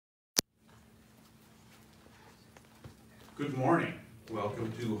Good morning.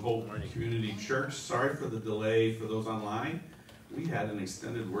 Welcome to Hope Community Church. Sorry for the delay for those online. We had an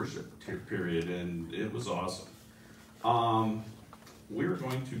extended worship period and it was awesome. We're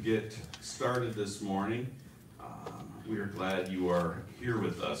going to get started this morning. We are glad you are here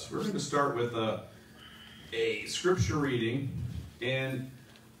with us. We're going to start with a scripture reading, and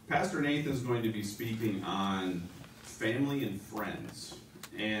Pastor Nathan is going to be speaking on family and friends.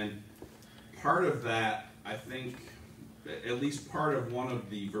 And part of that, I think, at least part of one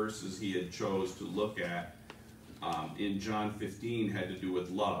of the verses he had chose to look at in John 15 had to do with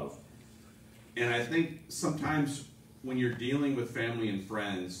love. And I think sometimes when you're dealing with family and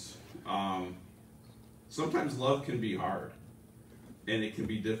friends, sometimes love can be hard and it can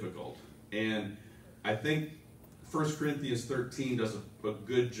be difficult. And I think 1 Corinthians 13 does a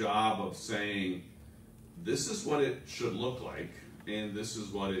good job of saying, this is what it should look like, and this is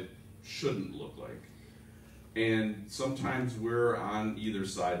what it shouldn't look like. And sometimes we're on either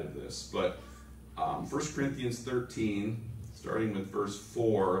side of this. But 1 Corinthians 13, starting with verse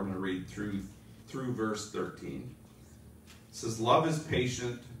 4, I'm going to read through verse 13. It says, love is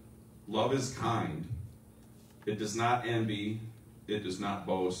patient, love is kind. It does not envy, it does not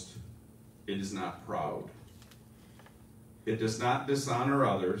boast, it is not proud. It does not dishonor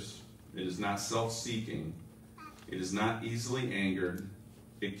others, it is not self-seeking, it is not easily angered,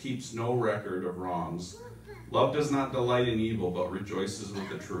 it keeps no record of wrongs. Love does not delight in evil, but rejoices with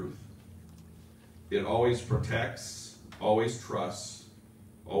the truth. It always protects, always trusts,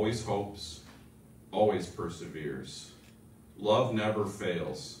 always hopes, always perseveres. Love never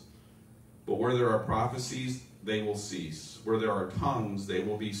fails. But where there are prophecies, they will cease. Where there are tongues, they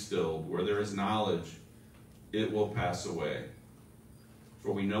will be stilled. Where there is knowledge, it will pass away.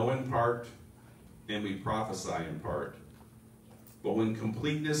 For we know in part, and we prophesy in part. But when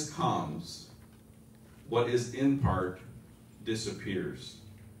completeness comes, what is in part disappears.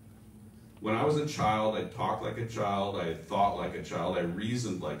 When I was a child, I talked like a child, I thought like a child, I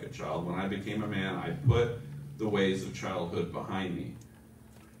reasoned like a child. When I became a man, I put the ways of childhood behind me.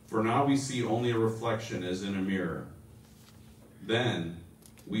 For now we see only a reflection as in a mirror. Then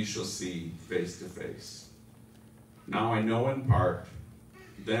we shall see face to face. Now I know in part,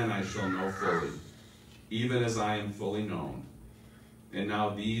 then I shall know fully, even as I am fully known. And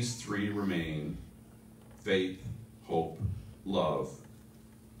now these three remain: faith, hope, love.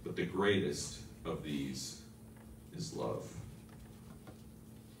 But the greatest of these is love.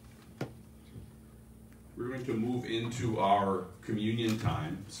 We're going to move into our communion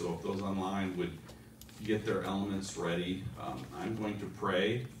time. So if those online would get their elements ready, I'm going to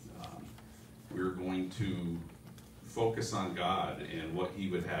pray. We're going to focus on God and what He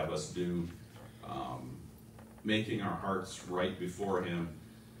would have us do, making our hearts right before Him.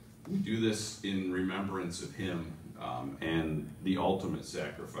 We do this in remembrance of Him and the ultimate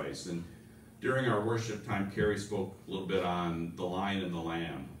sacrifice. And during our worship time, Carrie spoke a little bit on the lion and the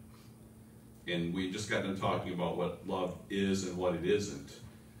lamb. And we just got done talking about what love is and what it isn't.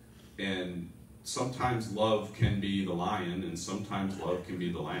 And sometimes love can be the lion, and sometimes love can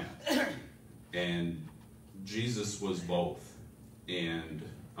be the lamb. And Jesus was both. And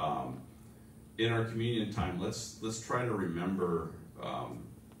in our communion time, let's try to remember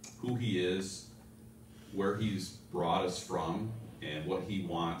who He is, where He's brought us from, and what He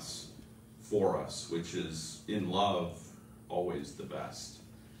wants for us, which is, in love, always the best.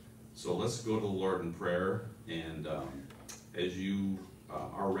 So let's go to the Lord in prayer, and as you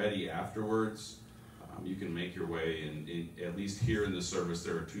are ready afterwards, you can make your way, and at least here in the service,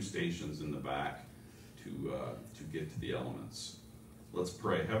 there are 2 stations in the back to get to the elements. Let's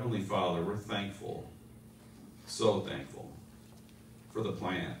pray. Heavenly Father, we're thankful, so thankful, for the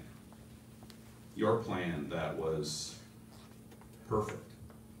plan. Your plan that was perfect.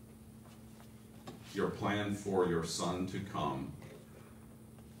 Your plan for your Son to come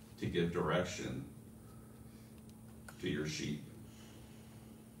to give direction to your sheep,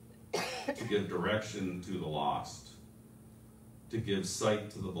 to give direction to the lost, to give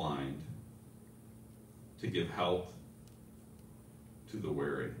sight to the blind, to give health to the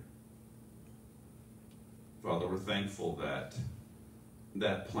weary. Father, we're thankful that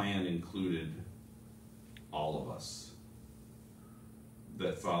that plan included all of us.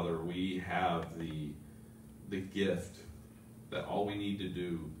 That, Father, we have the gift that all we need to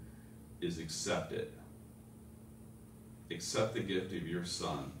do is accept it. Accept the gift of your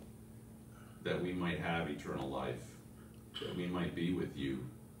Son, that we might have eternal life, that we might be with you.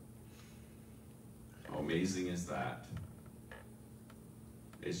 How amazing is that?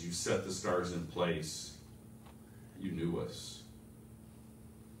 As you set the stars in place, you knew us.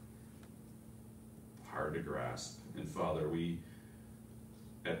 hard to grasp. And Father, we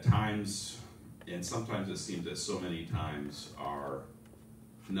at times, and sometimes it seems that so many times, are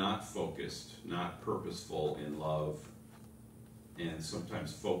not focused, not purposeful in love, and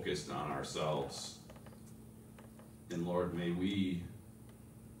sometimes focused on ourselves. And Lord, may we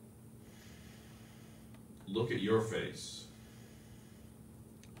look at your face.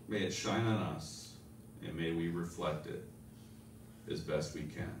 May it shine on us, and may we reflect it as best we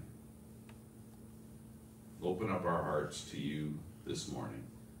can. Open up our hearts to you this morning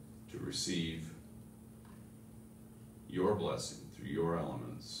to receive your blessing through your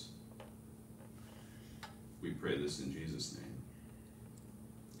elements. We pray this in Jesus'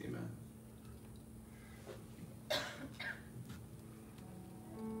 name. Amen.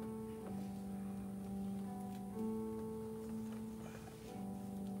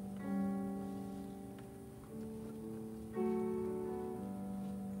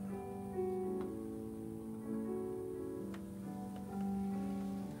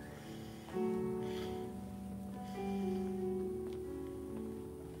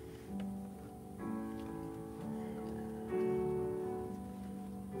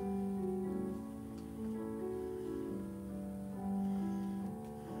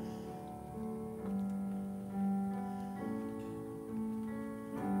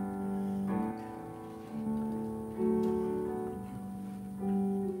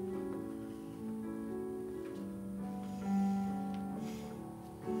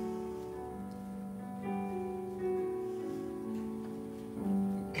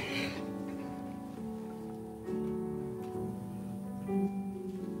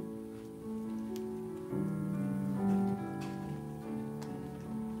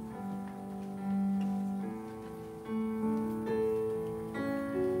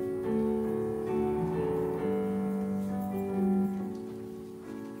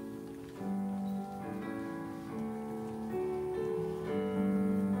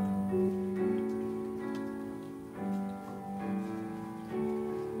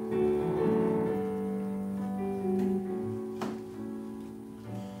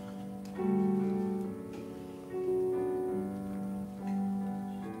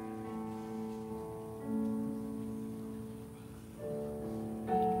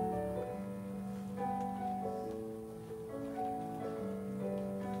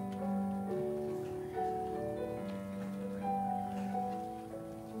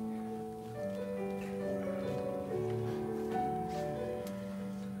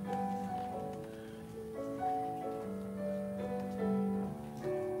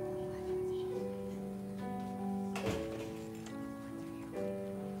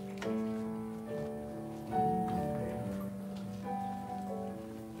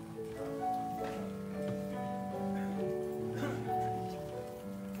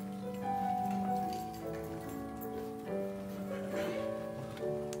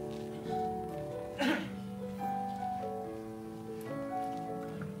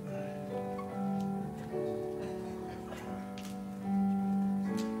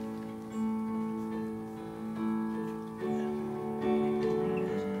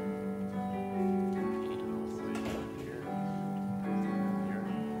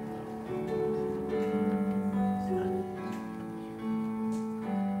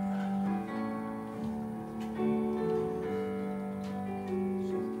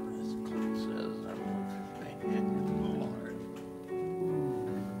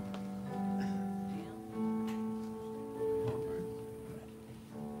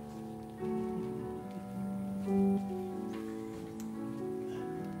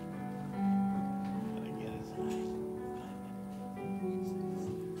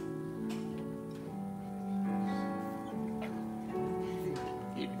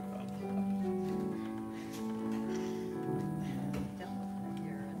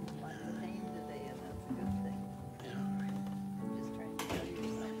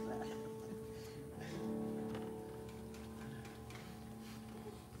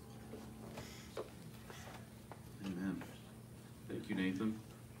 you, Nathan.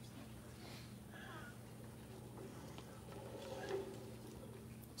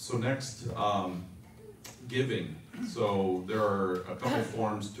 So next, giving. So there are a couple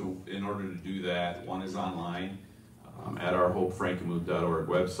forms in order to do that. One is online at our hopefrankenmuth.org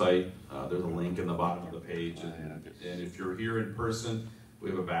website. There's a link in the bottom of the page, and if you're here in person, we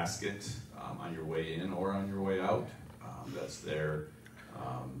have a basket on your way in or on your way out that's there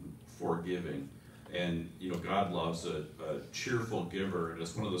for giving. And you know, God loves a cheerful giver, and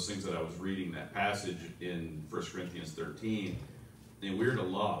it's one of those things that I was reading that passage in 1 Corinthians 13, and we're to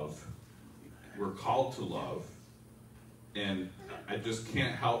love. We're called to love, and I just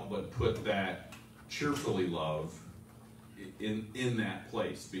can't help but put that cheerfully love in that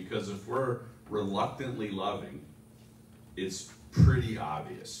place, because if we're reluctantly loving, it's pretty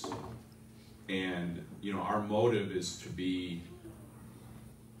obvious. And our motive is to be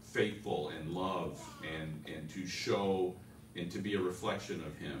faithful and love and to show and to be a reflection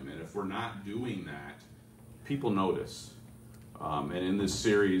of him. And if we're not doing that, people notice. And in this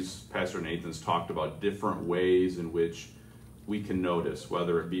series, Pastor Nathan's talked about different ways in which we can notice,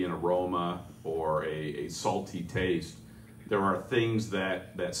 whether it be an aroma or a salty taste. There are things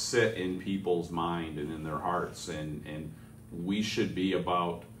that sit in people's mind and in their hearts, and we should be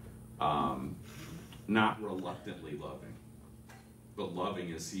about not reluctantly loving, but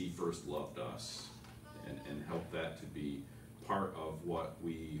loving as he first loved us, and help that to be part of what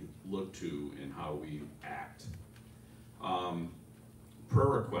we look to and how we act. Prayer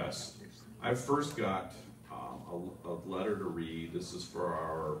request. I first got a letter to read. This is for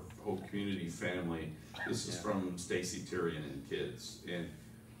our Hope Community family. This is from Stacy, Tyrion, and kids.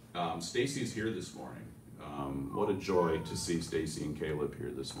 And Stacy's here this morning. What a joy to see Stacy and Caleb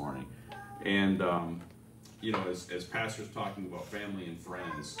here this morning. And as pastors talking about family and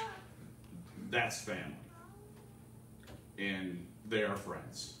friends, that's family, and they are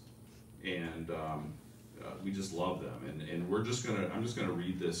friends, and we just love them. And I'm just gonna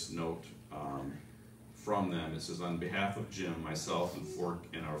read this note from them. It says, on behalf of Jim, myself,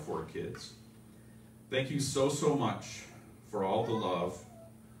 and our 4 kids, thank you so much for all the love,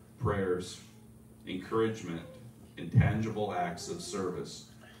 prayers, encouragement, and tangible acts of service.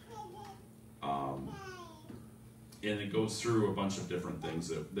 And it goes through a bunch of different things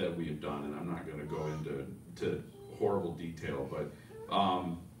that we have done, and I'm not going to go into horrible detail, but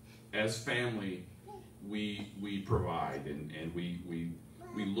as family, we provide and we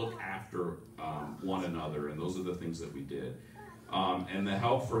look after one another, and those are the things that we did. And the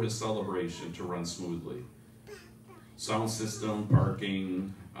help for his celebration to run smoothly. Sound system,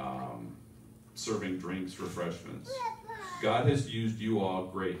 parking, serving drinks, refreshments. God has used you all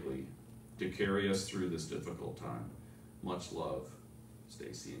greatly to carry us through this difficult time. Much love,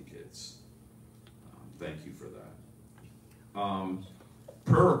 Stacy and kids. Thank you for that.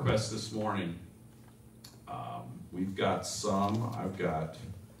 Prayer requests this morning. We've got some. I've got,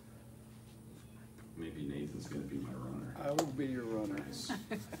 maybe Nathan's going to be my runner. I will be your runner. Nice.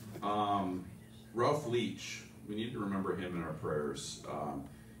 Ralph Leach, we need to remember him in our prayers.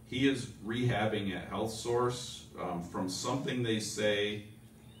 He is rehabbing at Health Source from something they say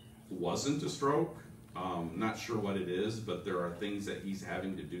wasn't a stroke. Not sure what it is, but there are things that he's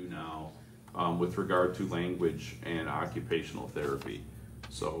having to do now with regard to language and occupational therapy.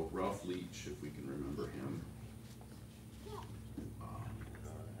 So Ralph Leach, if we can remember him.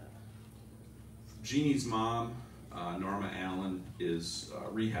 Jeannie's mom, Norma Allen, is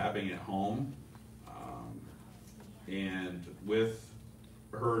rehabbing at home, and with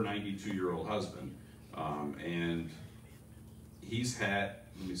her 92-year-old husband, and he's had,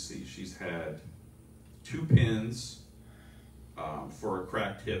 she's had 2 pins for a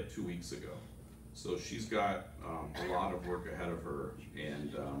cracked hip 2 weeks ago. So she's got a lot of work ahead of her,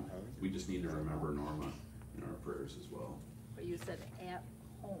 and we just need to remember Norma in our prayers as well. But you said at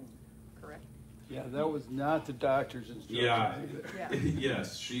home, correct? Yeah, that was not the doctor's instructions either. Yeah.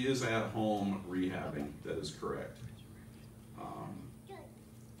 Yes, she is at home rehabbing. That is correct.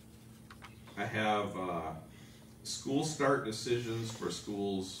 I have school start decisions for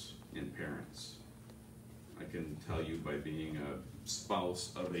schools and parents. I can tell you, by being a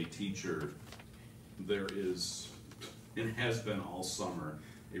spouse of a teacher, there is, and has been all summer,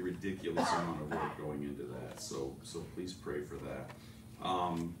 a ridiculous amount of work going into that. So please pray for that.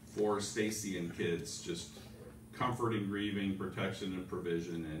 For Stacy and kids, just comfort in grieving, protection and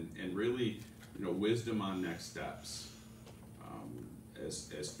provision, and really, wisdom on next steps.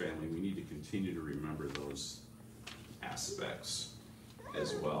 As family, we need to continue to remember those aspects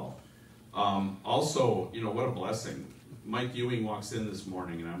as well. Also, what a blessing. Mike Ewing walks in this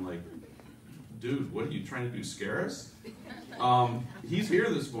morning, and I'm like, dude, what are you trying to do, scare us? He's here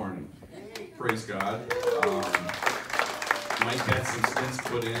this morning. Praise God. Mike had some stents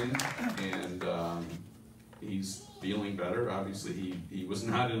put in, and he's feeling better. Obviously, he was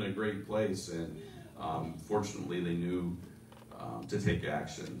not in a great place, and fortunately, they knew to take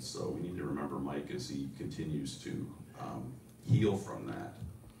action. So we need to remember Mike as he continues to heal from that.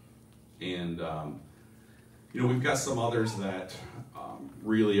 And we've got some others that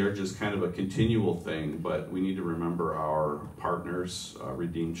really are just kind of a continual thing, but we need to remember our partners,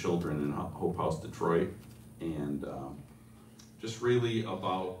 Redeemed Children in Hope House Detroit, and just really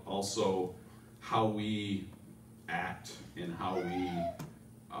about also how we act and how we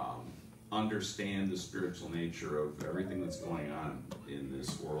understand the spiritual nature of everything that's going on in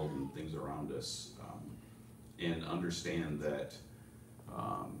this world and things around us, and understand that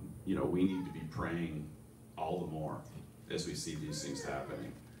we need to be praying all the more as we see these things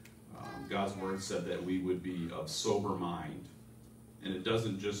happening. God's word said that we would be of sober mind, and it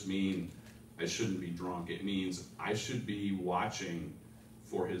doesn't just mean I shouldn't be drunk. It means I should be watching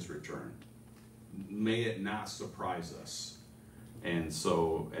for his return. May it not surprise us. And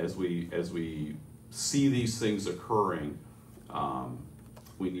so as we see these things occurring,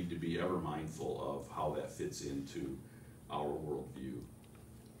 we need to be ever mindful of how that fits into our worldview.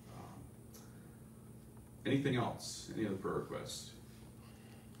 Anything else? Any other prayer requests?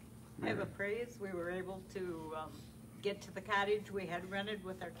 I have a praise. We were able to get to the cottage we had rented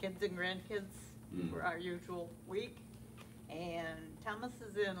with our kids and grandkids for our usual week. And Thomas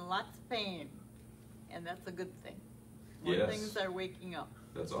is in lots of pain, and that's a good thing. More Yes. things are waking up.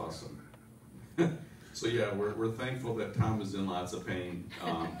 That's awesome. So yeah, we're thankful that Tom is in lots of pain,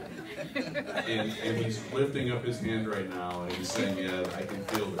 and he's lifting up his hand right now, and he's saying, "Yeah, I can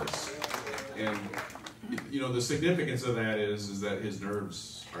feel this." And the significance of that is that his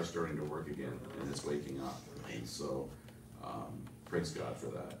nerves are starting to work again, and it's waking up. And so, praise God for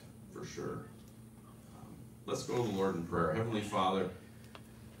that, for sure. Let's go to the Lord in prayer. Heavenly Father,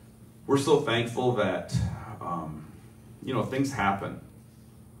 we're so thankful that things happen.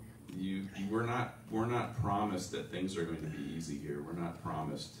 We're not promised that things are going to be easy here. We're not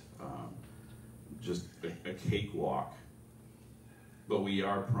promised just a cakewalk, but we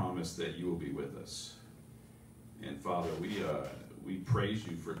are promised that you will be with us. And Father, we praise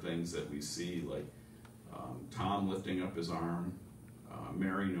you for things that we see, like Tom lifting up his arm,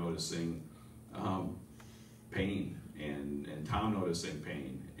 Mary noticing pain, and Tom noticing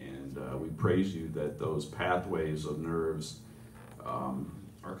pain. And we praise you that those pathways of nerves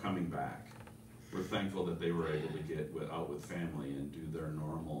are coming back. We're thankful that they were able to get out with family and do their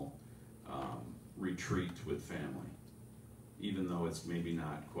normal retreat with family, even though it's maybe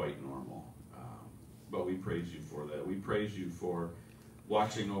not quite normal. But we praise you for that. We praise you for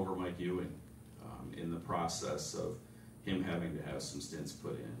watching over Mike Ewing in the process of him having to have some stents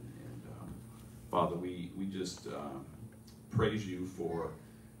put in. And Father, we just praise you for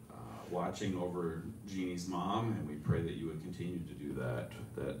watching over Jeannie's mom, and we pray that you would continue to do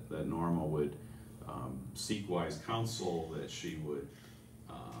that Norma would seek wise counsel, that she would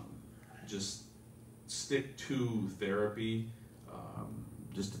just stick to therapy,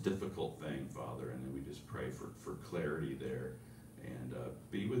 just a difficult thing, Father, and then we just pray for clarity there, and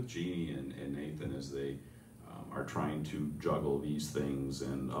be with Jeannie and Nathan as they are trying to juggle these things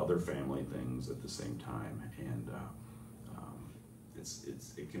and other family things at the same time, and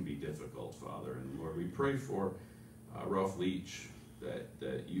it can be difficult, Father. And Lord, we pray for Ralph Leach,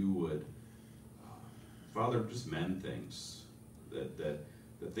 that you would, Father, just mend things,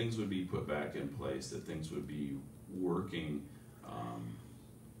 that things would be put back in place, that things would be working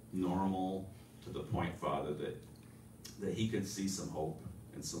normal to the point, Father, that he could see some hope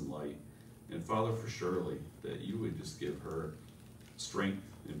and some light. And Father, for Shirley, that you would just give her strength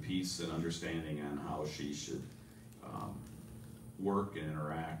and peace and understanding on how she should work and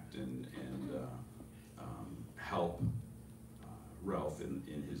interact and help Ralph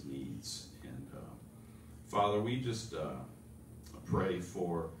in his needs. And Father, we just pray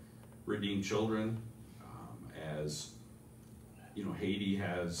for redeemed children, as Haiti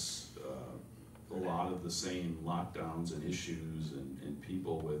has a lot of the same lockdowns and issues and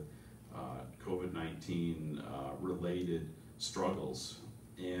people with COVID-19 related struggles,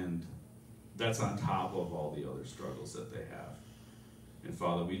 and that's on top of all the other struggles that they have. And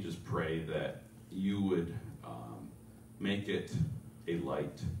Father, we just pray that you would make it a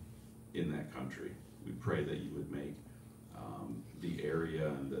light in that country. We pray that you would make the area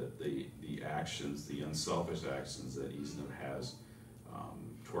and the actions, the unselfish actions that Easton has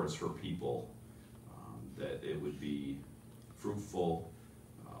towards her people, that it would be fruitful,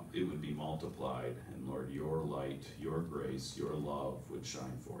 it would be multiplied, and Lord, your light, your grace, your love would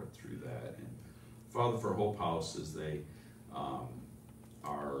shine forth through that. And Father, for Hope House, as they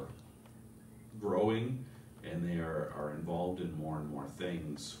are growing and they are involved in more and more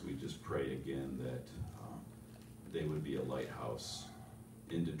things, we just pray again that they would be a lighthouse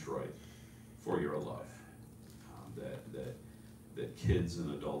in Detroit for your love, that kids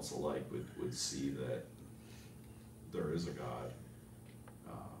and adults alike would see that there is a God,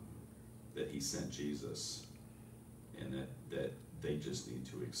 that he sent Jesus, and that they just need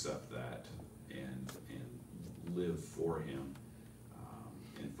to accept that and live for him.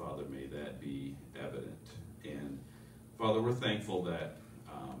 And Father, may that be evident. And Father, we're thankful that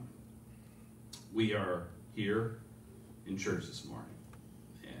We are here in church this morning,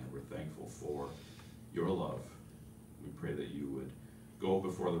 and we're thankful for your love. We pray that you would go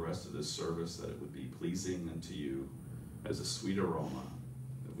before the rest of this service, that it would be pleasing unto you as a sweet aroma,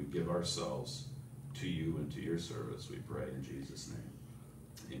 that we give ourselves to you and to your service, we pray in Jesus'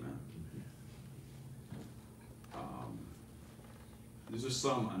 name. Amen. These are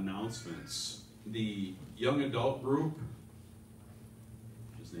some announcements. The young adult group,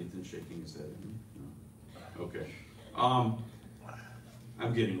 is Nathan shaking his head at me? No? Okay.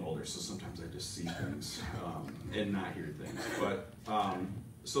 I'm getting older, so sometimes I just see things and not hear things. But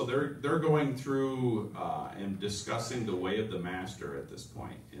so they're going through and discussing the way of the master at this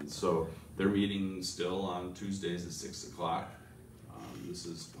point, and so they're meeting still on Tuesdays at 6 o'clock. This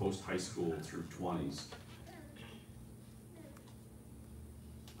is post high school through 20s.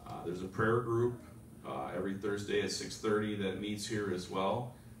 There's a prayer group every Thursday at 6:30 that meets here as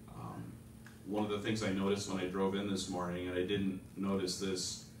well. One of the things I noticed when I drove in this morning, and I didn't notice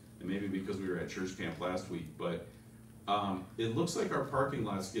this, and maybe because we were at church camp last week, but it looks like our parking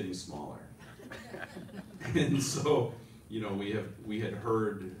lot's getting smaller. And so, you know, we had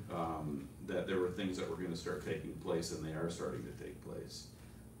heard that there were things that were going to start taking place, and they are starting to take place,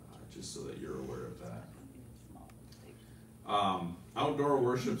 just so that you're aware of that. Outdoor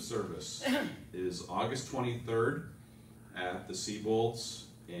worship service is August 23rd at the Seabolds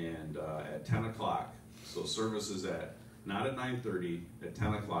and at 10 o'clock. So service is not at 9:30, at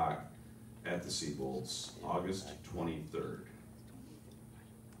 10 o'clock at the Seabolds, August 23rd.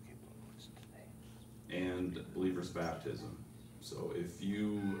 And believer's baptism. So if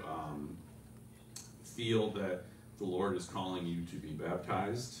you feel that the Lord is calling you to be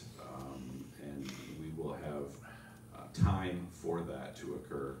baptized, and we will have time for that to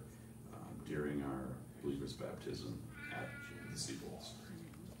occur during our believer's baptism at the Seabolds.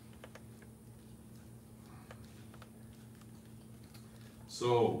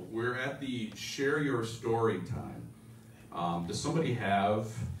 So we're at the share your story time. Does somebody have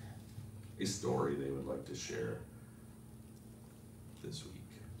a story they would like to share this week?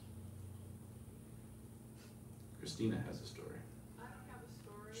 Christina has a story. I don't have a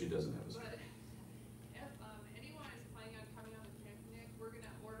story. She doesn't have a story. But if anyone is planning on coming on the picnic, we're going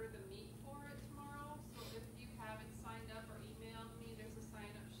to order the meat for it tomorrow. So if you haven't signed up or emailed me, there's a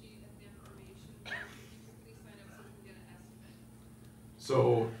sign-up sheet and the information there. If you could please sign up so we can get an estimate.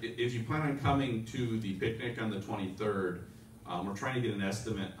 So if you plan on coming to the picnic on the 23rd, we're trying to get an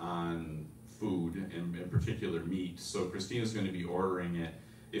estimate on food, and in particular meat. So Christina's going to be ordering it.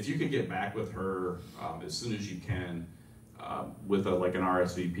 If you could get back with her as soon as you can with like an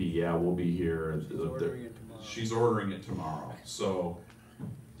RSVP, yeah, we'll be here. She's ordering it tomorrow. She's ordering it tomorrow. So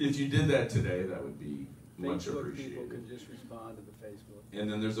if you did that today, that would be much Facebook appreciated. people can just respond to the Facebook.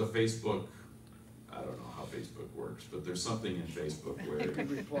 And then there's a Facebook, I don't know how Facebook works, but there's something in Facebook where You can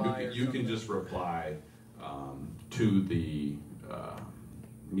reply or you can something. just reply to the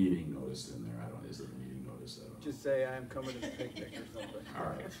meeting notice in there. Is it a meeting notice? I don't know. Just say I'm coming to the picnic or something. All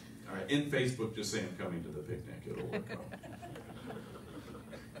right. In Facebook, just say I'm coming to the picnic. It'll work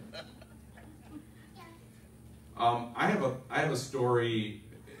out. I have a story,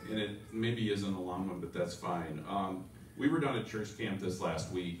 and it maybe isn't a long one, but that's fine. We were down at church camp this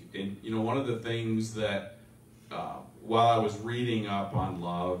last week, and you know, one of the things that while I was reading up on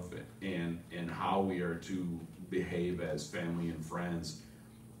love and how we are to behave as family and friends,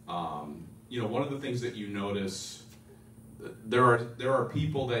 you know, one of the things that you notice, there are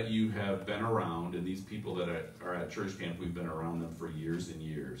people that you have been around, and these people that are at church camp, we've been around them for years and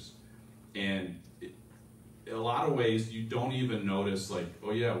years, and in a lot of ways you don't even notice, like,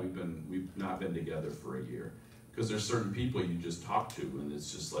 oh yeah, we've not been together for a year, because there's certain people you just talk to, and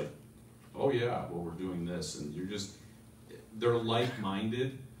it's just like, oh yeah, well, we're doing this, and they're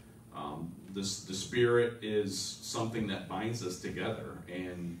like-minded. The Spirit is something that binds us together,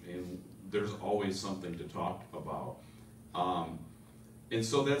 and there's always something to talk about. And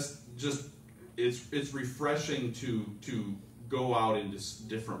so that's just, it's refreshing to go out into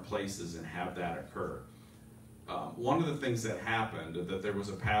different places and have that occur. One of the things that happened, that there was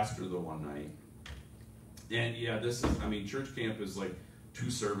a pastor the one night, and yeah, church camp is like 2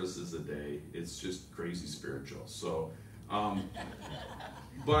 services a day. It's just crazy spiritual. So,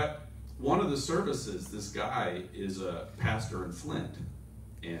 but one of the services, this guy is a pastor in Flint,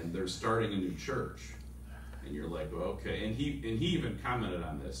 and they're starting a new church. And you're like, well, okay. And he even commented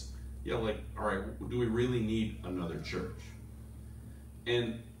on this. Yeah, like, all right, do we really need another church?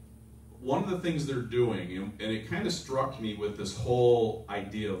 And one of the things they're doing, and it kind of struck me with this whole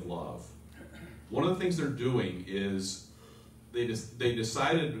idea of love. One of the things they're doing is they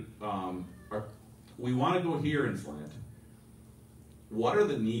decided we want to go here in Flint. What are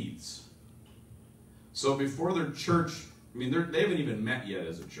the needs? So before their church, they haven't even met yet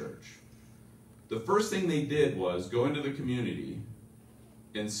as a church. The first thing they did was go into the community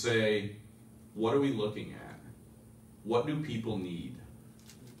and say, what are we looking at? What do people need?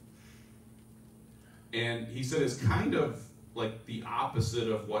 And he said it's kind of like the opposite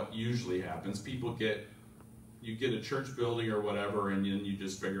of what usually happens. You get a church building or whatever, and then you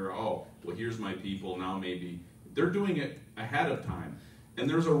just figure, oh, well, here's my people, now maybe. They're doing it ahead of time. And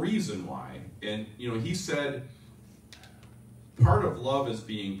there's a reason why. And, he said, part of love is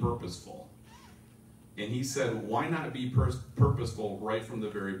being purposeful. And he said, why not be purposeful right from the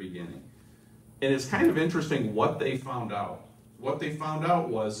very beginning? And it's kind of interesting what they found out. What they found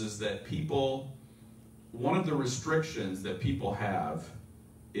out is that one of the restrictions that people have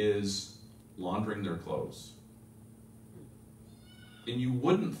is laundering their clothes. And you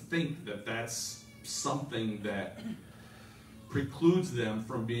wouldn't think that that's something that precludes them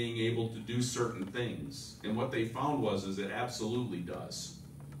from being able to do certain things. And what they found is it absolutely does.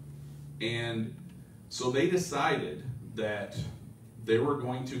 And so they decided that they were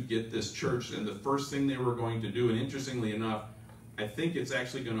going to get this church, and the first thing they were going to do, and interestingly enough, I think it's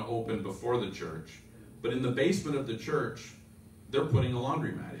actually going to open before the church, but in the basement of the church, they're putting a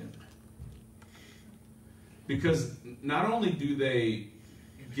laundromat in. Because not only do they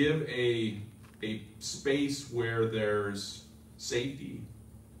give a space where there's safety,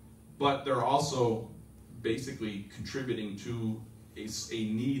 but they're also basically contributing to a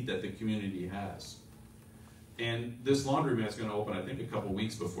need that the community has. And this laundromat's going to open, I think, a couple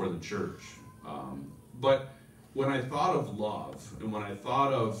weeks before the church. But when I thought of love, and when I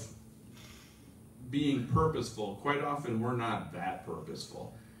thought of being purposeful, quite often we're not that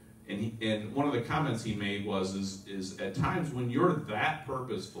purposeful. And one of the comments he made is at times when you're that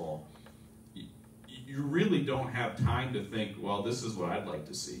purposeful, you really don't have time to think, well, this is what I'd like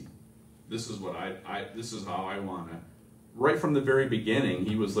to see. This is what this is how I want to. Right from the very beginning,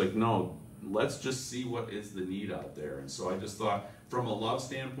 he was like, no, let's just see what is the need out there. And so I just thought, from a love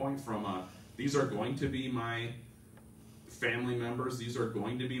standpoint, these are going to be my family members, these are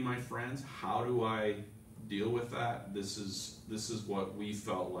going to be my friends. How do I deal with that? This is what we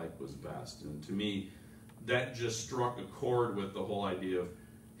felt like was best. And to me, that just struck a chord with the whole idea of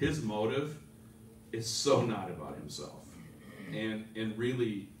his motive is so not about himself. And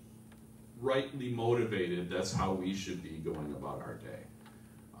really rightly motivated, that's how we should be going about our day.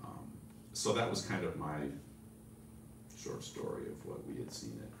 So that was kind of my short story of what we had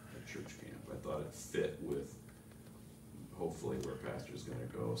seen at church camp. I thought it fit with hopefully where Pastor's going to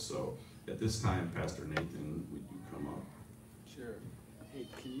go. So at this time, Pastor Nathan, would you come up? Sure. Hey,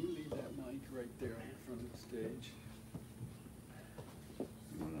 can you leave that mic right there in front of the stage? You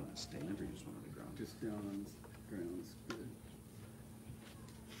want it on the stand or you just want it on the ground? Just down on the ground is good.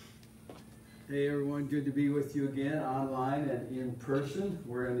 Hey everyone, good to be with you again online and in person.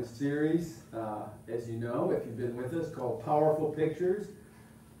 We're in a series, as you know, if you've been with us, called Powerful Pictures,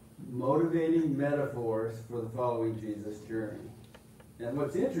 Motivating Metaphors for the Following Jesus Journey. And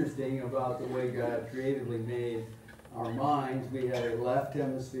what's interesting about the way God creatively made our minds, we have a left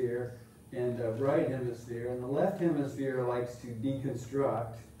hemisphere and a right hemisphere. And the left hemisphere likes to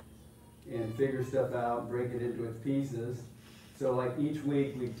deconstruct and figure stuff out, break it into its pieces. So like each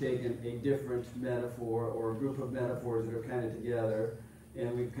week we've taken a different metaphor or a group of metaphors that are kind of together,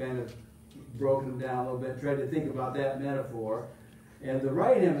 and we've kind of broken them down a little bit, tried to think about that metaphor. And the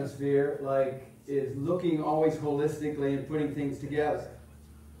right hemisphere is looking always holistically and putting things together.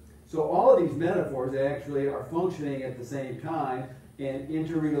 So all of these metaphors actually are functioning at the same time and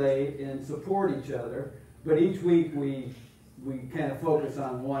interrelate and support each other. But each week we kind of focus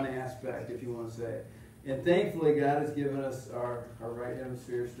on one aspect, if you want to say it. And thankfully, God has given us our right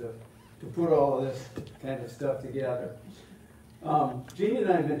hemispheres to put all of this kind of stuff together. Jeannie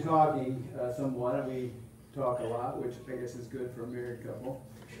and I have been talking somewhat, and we talk a lot, which I guess is good for a married couple,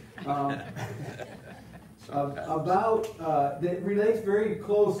 that relates very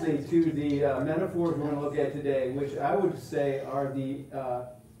closely to the metaphors we're going to look at today, which I would say are the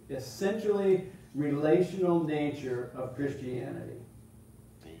essentially relational nature of Christianity.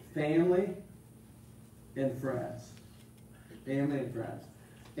 Family and friends. Family and friends.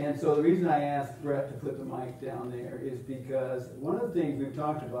 And so the reason I asked Brett to put the mic down there is because one of the things we've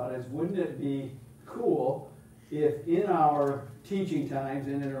talked about is, wouldn't it be cool if in our teaching times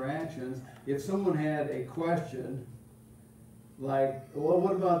and interactions, if someone had a question like, well,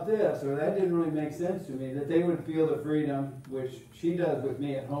 what about this? Or that didn't really make sense to me, that they would feel the freedom, which she does with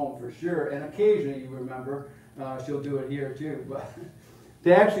me at home for sure, and occasionally, you remember, she'll do it here too, but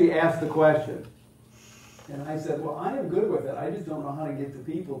to actually ask the question. And I said, well, I am good with it. I just don't know how to get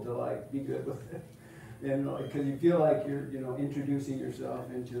the people to like be good with it. And because you feel like you're, introducing yourself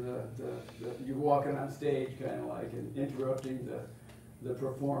into you're walking on stage kind of like and interrupting the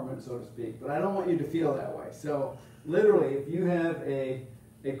performance, so to speak. But I don't want you to feel that way. So literally, if you have a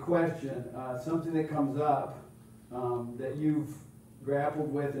question, something that comes up that you've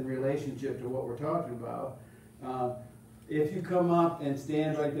grappled with in relationship to what we're talking about, if you come up and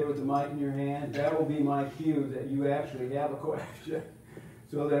stand right there with the mic in your hand, that will be my cue that you actually have a question.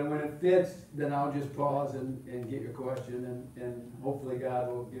 So that when it fits, then I'll just pause and get your question, and hopefully God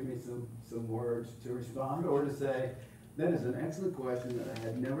will give me some words to respond or to say, that is an excellent question that I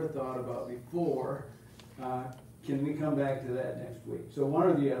had never thought about before. Can we come back to that next week? So one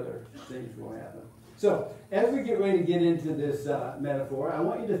or the other things will happen. So as we get ready to get into this metaphor, I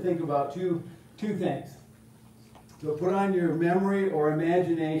want you to think about two things. So put on your memory or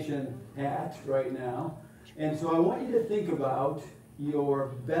imagination hat right now. And so I want you to think about your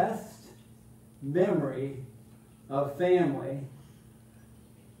best memory of family,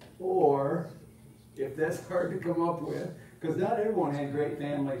 or if that's hard to come up with, because not everyone had great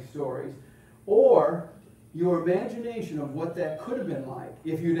family stories, or your imagination of what that could have been like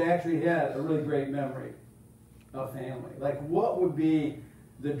if you'd actually had a really great memory of family. Like, what would be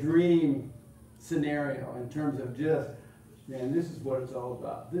the dream scenario in terms of just, man, this is what it's all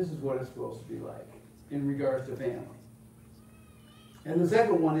about. This is what it's supposed to be like in regards to family. And the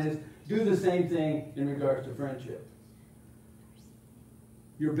second one is, do the same thing in regards to friendship.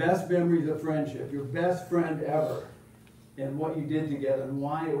 Your best memories of friendship, your best friend ever, and what you did together, and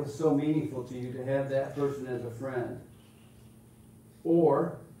why it was so meaningful to you to have that person as a friend.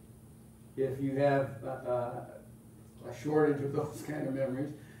 Or, if you have a shortage of those kind of memories,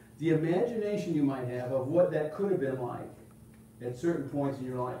 the imagination you might have of what that could have been like at certain points in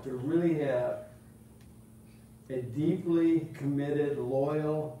your life to really have a deeply committed,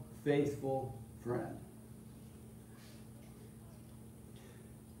 loyal, faithful friend.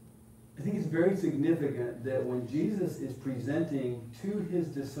 I think it's very significant that when Jesus is presenting to his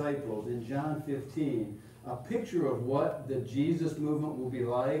disciples in John 15 a picture of what the Jesus movement will be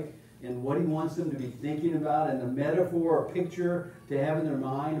like and what he wants them to be thinking about, and the metaphor or picture to have in their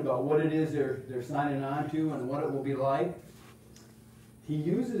mind about what it is they're signing on to and what it will be like, he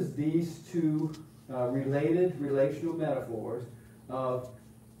uses these two related relational metaphors of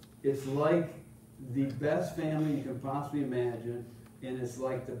it's like the best family you can possibly imagine, and it's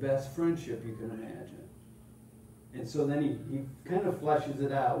like the best friendship you can imagine. And so then he kind of fleshes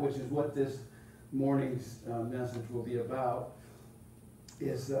it out, which is what this morning's message will be about,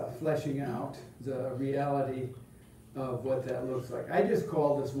 is fleshing out the reality of what that looks like. I just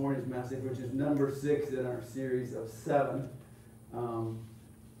called this morning's message, which is number 6 in our series of 7,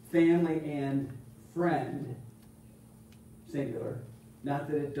 family and friend, singular. Not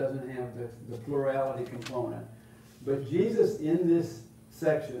that it doesn't have the plurality component. But Jesus in this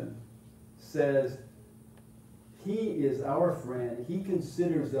section says he is our friend. He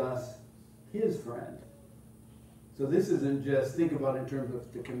considers us his friend. So this isn't just think about it in terms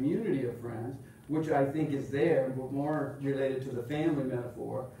of the community of friends, which I think is there, but more related to the family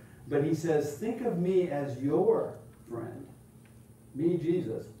metaphor. But he says, think of me as your friend. Me,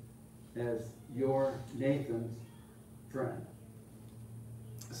 Jesus, as your Nathan's friend.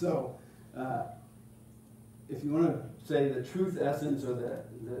 So, if you want to say the truth essence or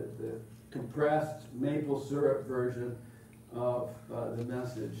the compressed maple syrup version of the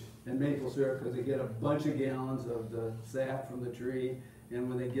message, and maple syrup because they get a bunch of gallons of the sap from the tree, and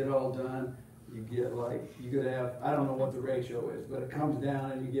when they get all done, you get like, you could have, I don't know what the ratio is, but it comes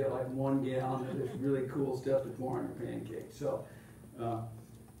down and you get like 1 gallon of this really cool stuff to pour on your pancakes. So,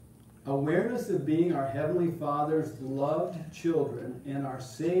 awareness of being our Heavenly Father's loved children and our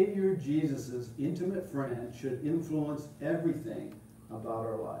Savior Jesus' intimate friend should influence everything about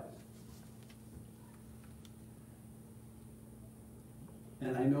our lives.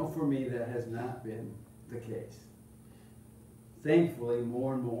 And I know for me that has not been the case. Thankfully,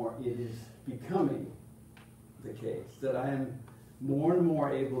 more and more it is becoming the case, that I am more and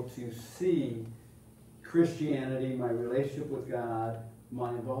more able to see Christianity, my relationship with God, my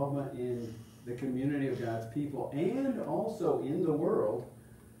involvement in the community of God's people, and also in the world,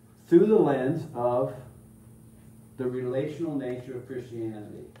 through the lens of the relational nature of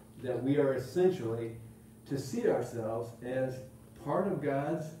Christianity. That we are essentially to see ourselves as part of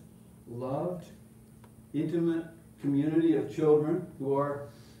God's loved, intimate community of children who are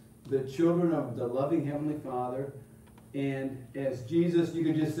the children of the loving Heavenly Father. And as Jesus, you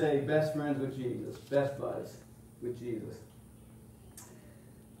could just say best friends with Jesus, best buds with Jesus.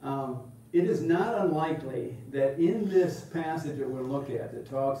 it is not unlikely that in this passage that we'll look at that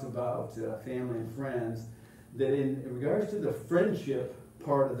talks about family and friends, that in regards to the friendship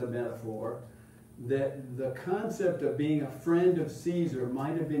part of the metaphor, that the concept of being a friend of Caesar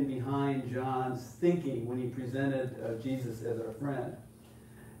might have been behind John's thinking when he presented Jesus as a friend.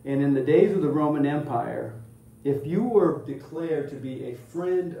 And in the days of the Roman Empire, if you were declared to be a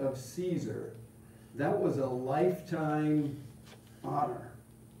friend of Caesar, that was a lifetime honor,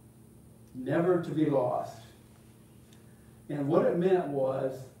 never to be lost. And what it meant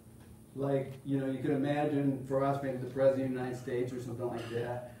was, like, you know, you can imagine for us maybe the President of the United States or something like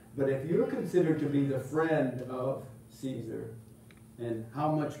that, but if you're considered to be the friend of Caesar, and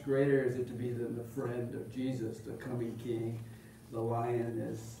how much greater is it to be than the friend of Jesus, the coming King, the Lion,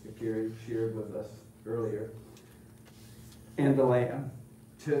 as Gary shared with us earlier, and the Lamb.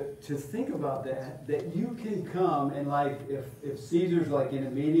 To think about that you can come and, like, if Caesar's like in a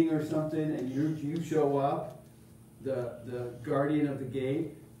meeting or something and you show up, the guardian of the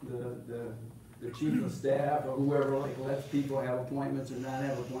gate, the chief of staff or whoever, like, lets people have appointments or not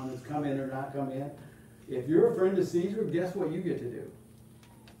have appointments, come in or not come in. If you're a friend of Caesar, guess what you get to do?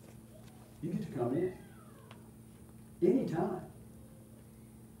 You get to come in anytime.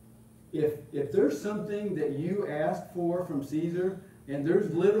 If there's something that you ask for from Caesar, and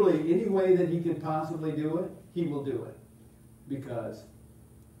there's literally any way that he could possibly do it, he will do it. Because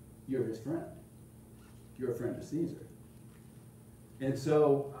you're his friend. You're a friend of Caesar. And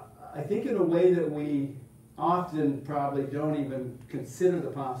so I think in a way that we often probably don't even consider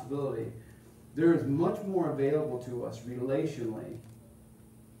the possibility, there is much more available to us relationally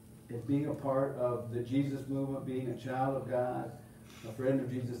as being a part of the Jesus movement, being a child of God, a friend of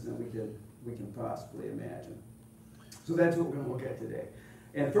Jesus, than we can possibly imagine. So that's what we're going to look at today.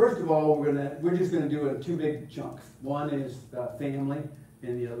 And first of all, we're just going to do it in two big chunks. One is family,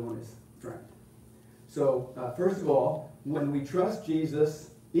 and the other one is friend. So first of all, when we trust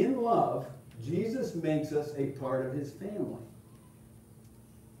Jesus in love, Jesus makes us a part of his family.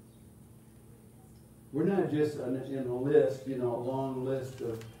 We're not just in a list, you know, a long list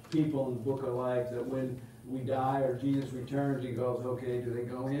of people in the book of life that when we die or Jesus returns, he goes, okay, do they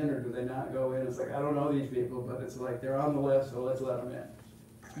go in or do they not go in? It's like, I don't know these people, but it's like they're on the list, so let's let them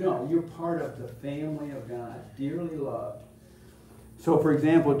in. No, you're part of the family of God, dearly loved. So, for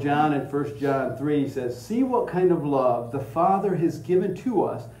example, John in 1 John 3 says, see what kind of love the Father has given to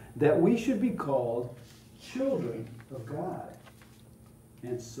us that we should be called children of God.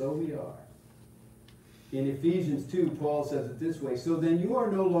 And so we are. In Ephesians 2, Paul says it this way, so then you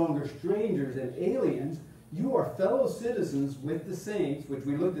are no longer strangers and aliens, you are fellow citizens with the saints, which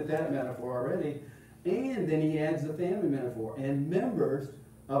we looked at that metaphor already, and then he adds the family metaphor, and members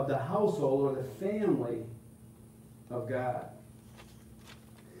of the household or the family of God.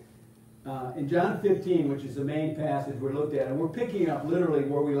 In John 15, which is the main passage we looked at, and we're picking up literally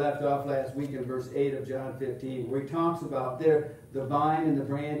where we left off last week in verse 8 of John 15, where he talks about the vine and the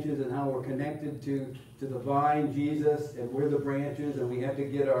branches and how we're connected to the vine, Jesus, and we're the branches, and we have to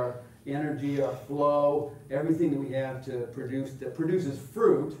get our energy, our flow, everything that we have to produce, that produces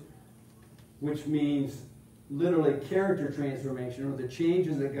fruit, which means literally character transformation, or the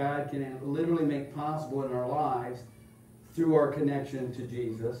changes that God can literally make possible in our lives through our connection to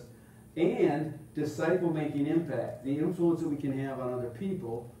Jesus, and disciple-making impact, the influence that we can have on other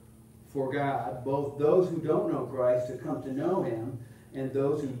people for God, both those who don't know Christ to come to know him, and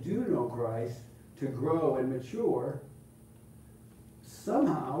those who do know Christ to grow and mature,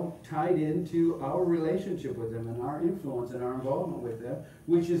 somehow tied into our relationship with them and our influence and our involvement with them,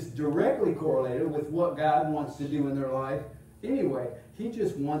 which is directly correlated with what God wants to do in their life anyway. He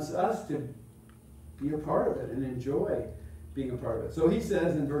just wants us to be a part of it and enjoy being a part of it. So he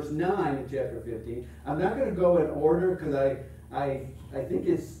says in verse 9 of chapter 15, I'm not going to go in order because I think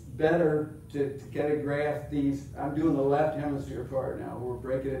it's better to kind of grasp these. I'm doing the left hemisphere part now. We're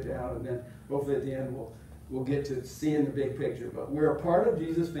breaking it down, and then hopefully at the end we'll get to seeing the big picture. But we're a part of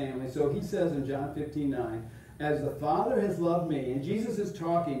Jesus' family. So he says in John 15:9, as the Father has loved me, and Jesus is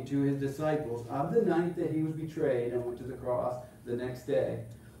talking to his disciples on the night that he was betrayed and went to the cross the next day.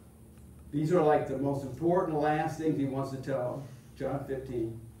 These are like the most important last things he wants to tell them. John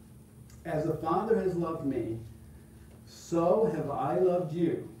 15. As the Father has loved me, so have I loved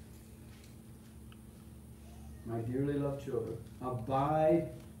you. My dearly loved children, abide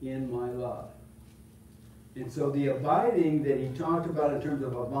in my love. And so the abiding that he talked about in terms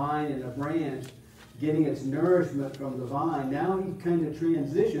of a vine and a branch, getting its nourishment from the vine, now he kind of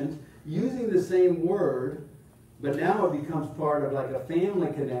transitions using the same word, but now it becomes part of like a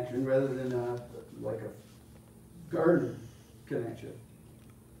family connection rather than like a garden connection.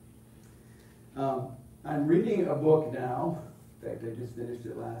 I'm reading a book now. In fact, I just finished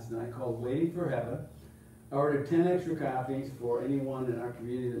it last night, called Waiting for Heaven. I ordered 10 extra copies for anyone in our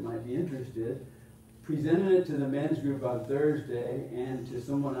community that might be interested. Presented it to the men's group on Thursday and to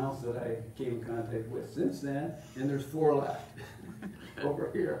someone else that I came in contact with since then, and there's 4 left over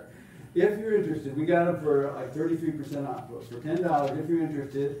here. If you're interested, we got them for like 33% off. For $10, if you're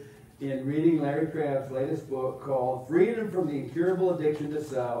interested in reading Larry Crabb's latest book called Freedom from the Incurable Addiction to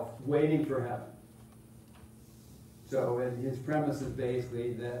Self, Waiting for Heaven. So, and his premise is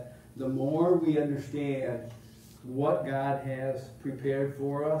basically that the more we understand what God has prepared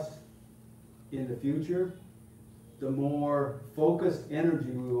for us in the future, the more focused energy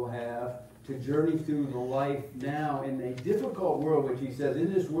we will have to journey through the life now in a difficult world, which he says,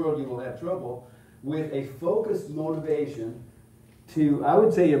 in this world you will have trouble, with a focused motivation to, I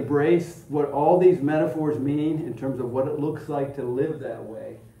would say, embrace what all these metaphors mean in terms of what it looks like to live that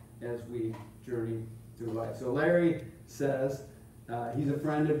way as we journey through life. So Larry says, he's a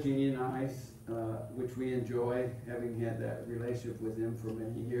friend of Jeannie and I's, which we enjoy, having had that relationship with him for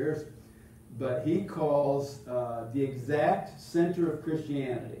many years. But he calls the exact center of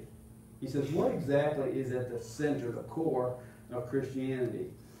Christianity. He says, what exactly is at the center, the core of Christianity?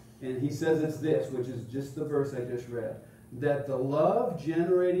 And he says it's this, which is just the verse I just read, that the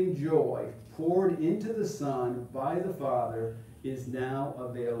love-generating joy poured into the Son by the Father is now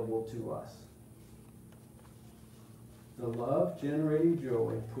available to us. The love-generating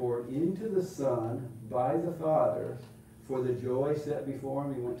joy poured into the Son by the Father for the joy set before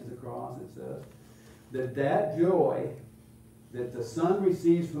him. He went to the cross, it says. That joy that the Son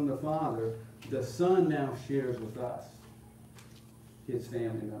receives from the Father, the Son now shares with us, his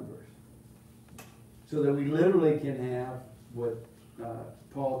family members. So that we literally can have what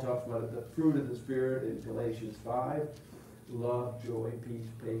Paul talks about, the fruit of the Spirit in Galatians 5, love, joy, peace,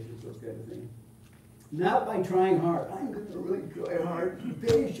 patience, those kind of things. Not by trying hard. I'm going to really try hard and be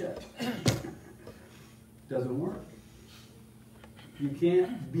patient. Doesn't work. You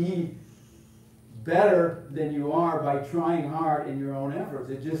can't be better than you are by trying hard in your own efforts.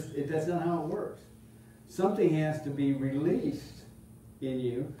 That's not how it works. Something has to be released in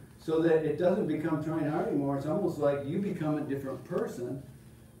you so that it doesn't become trying hard anymore. It's almost like you become a different person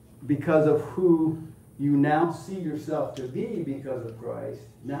because of who you now see yourself to be because of Christ,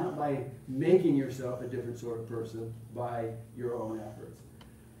 not by making yourself a different sort of person by your own efforts.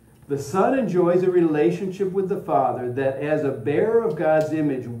 The Son enjoys a relationship with the Father that as a bearer of God's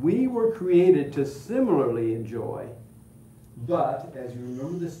image, we were created to similarly enjoy. But, as you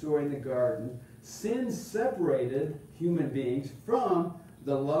remember the story in the garden, sin separated human beings from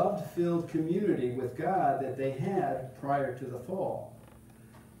the love-filled community with God that they had prior to the fall.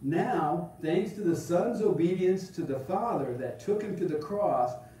 Now, thanks to the Son's obedience to the Father that took him to the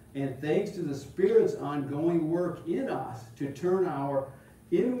cross, and thanks to the Spirit's ongoing work in us to turn our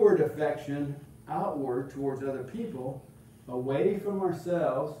inward affection outward towards other people, away from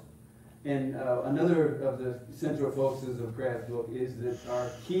ourselves. And another of the central focuses of Crabb's book is that our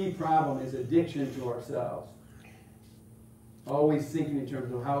key problem is addiction to ourselves. Always thinking in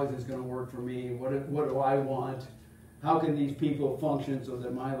terms of how is this going to work for me? What do I want? How can these people function so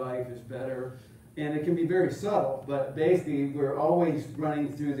that my life is better? And it can be very subtle, but basically we're always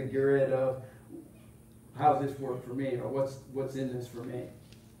running through the grid of how's this work for me, or what's in this for me.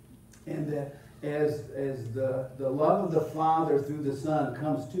 And as the love of the Father through the Son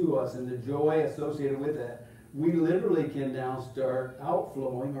comes to us and the joy associated with that, we literally can now start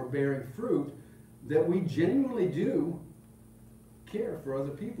outflowing or bearing fruit that we genuinely do care for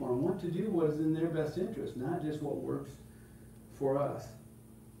other people and want to do what is in their best interest, not just what works for us.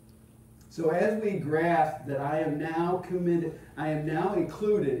 So as we grasp that I am now committed, I am now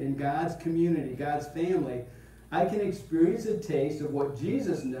included in God's community, God's family, I can experience a taste of what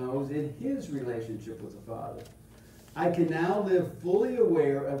Jesus knows in his relationship with the Father. I can now live fully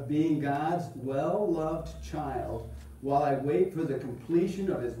aware of being God's well-loved child while I wait for the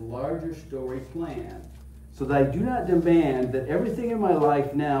completion of his larger story plan, so that I do not demand that everything in my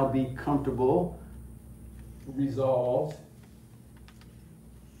life now be comfortable, resolved.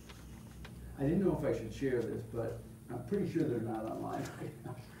 I didn't know if I should share this, but I'm pretty sure they're not online right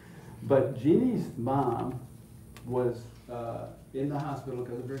now. But Jeannie's mom was in the hospital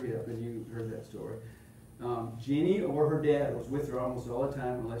because of her hip, and you heard that story. Jeannie or her dad was with her almost all the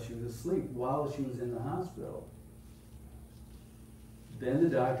time unless she was asleep while she was in the hospital. Then the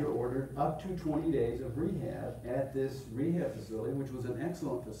doctor ordered up to 20 days of rehab at this rehab facility, which was an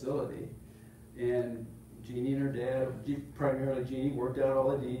excellent facility. And Jeannie and her dad, primarily Jeannie, worked out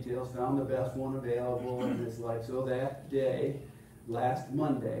all the details, found the best one available, and it's like, so that day, last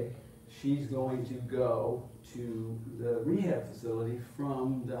Monday, she's going to go to the rehab facility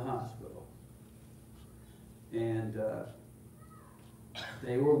from the hospital. And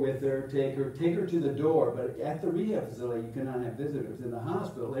they were with her, take her to the door, but at the rehab facility you cannot have visitors. In the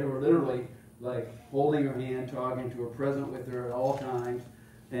hospital, they were literally like holding her hand, talking to her, present with her at all times.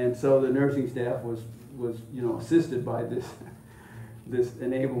 And so the nursing staff was assisted by this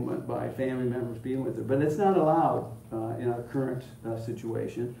enablement by family members being with her. But it's not allowed in our current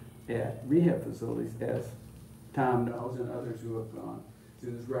situation at rehab facilities, as Tom knows and others who have gone. So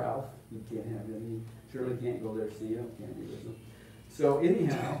there's Ralph, he can't have him, he surely can't go there to see him, can't be with him. So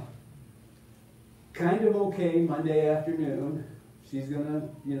anyhow, kind of okay Monday afternoon, she's gonna,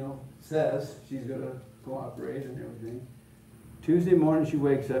 says she's gonna cooperate and everything. Tuesday morning she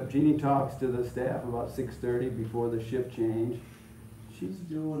wakes up, Jeannie talks to the staff about 6:30 before the shift change. She's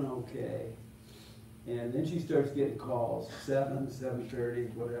doing okay. And then she starts getting calls,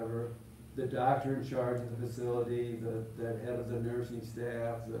 7:30, whatever. The doctor in charge of the facility, the head of the nursing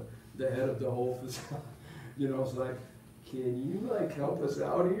staff, the head of the whole facility, it's like, can you help us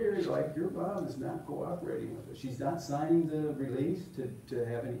out here? Like, your mom is not cooperating with us. She's not signing the release to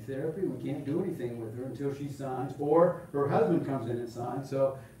have any therapy. We can't do anything with her until she signs, or her husband comes in and signs.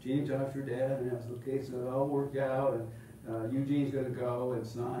 So Jeannie talks to her dad and asks, okay, so it all worked out, and Eugene's going to go and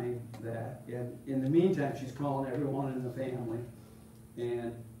sign that. And in the meantime, she's calling everyone in the family.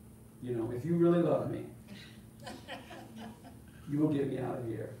 And, if you really love me, you will get me out of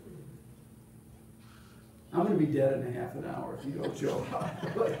here. I'm going to be dead in half an hour if you don't show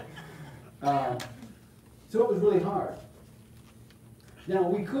up. So it was really hard. Now,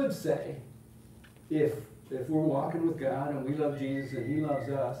 we could say, if we're walking with God and we love Jesus and He loves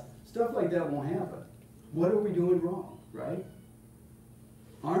us, stuff like that won't happen. What are we doing wrong, right?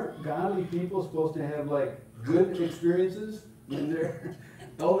 Aren't godly people supposed to have good experiences when their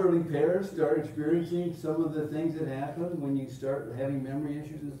elderly parents start experiencing some of the things that happen when you start having memory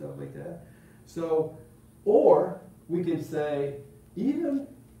issues and stuff like that? So, or we could say, even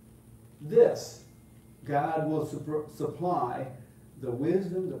this, God will supply the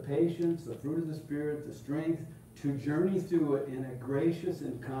wisdom, the patience, the fruit of the Spirit, the strength to journey through it in a gracious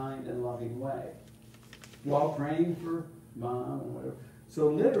and kind and loving way, while praying for mom and whatever. So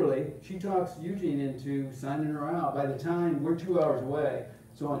literally, she talks Eugene into signing her out. By the time we're 2 hours away,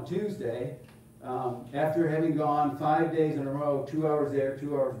 so on Tuesday, after having gone 5 days in a row, 2 hours there,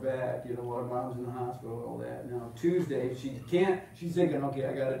 2 hours back, while mom's in the hospital and all that. Now Tuesday, she's thinking, okay,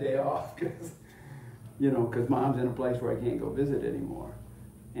 I got a day off because mom's in a place where I can't go visit anymore.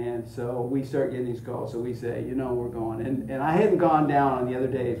 And so we start getting these calls. So we say, we're going. And I hadn't gone down on the other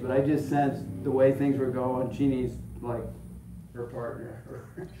days, but I just sensed the way things were going. She needs her partner,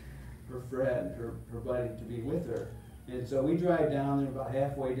 her friend, her buddy to be with her. And so we drive down there, about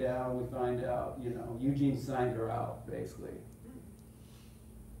halfway down, we find out, Eugene signed her out, basically.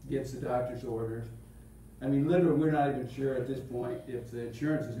 Gets the doctor's orders. I mean, literally, we're not even sure at this point if the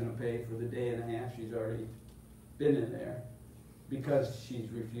insurance is going to pay for the day and a half she's already been in there, because she's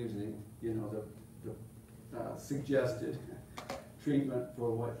refusing, the suggested treatment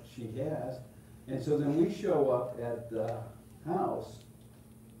for what she has. And so then we show up at the house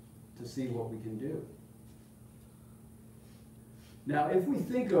to see what we can do. Now, if we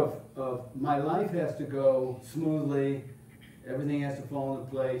think of my life has to go smoothly, everything has to fall into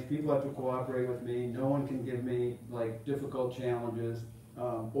place, people have to cooperate with me, no one can give me difficult challenges,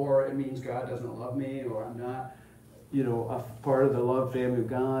 or it means God doesn't love me, or I'm not, a part of the love family of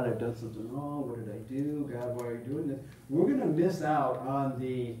God, I've done something wrong, what did I do? God, why are you doing this? We're going to miss out on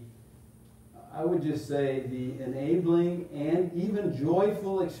I would just say, the enabling and even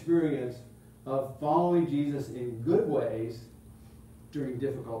joyful experience of following Jesus in good ways during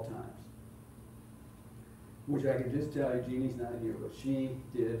difficult times. Which I can just tell you, Jeannie's not here, but she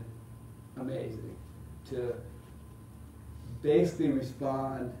did amazing to basically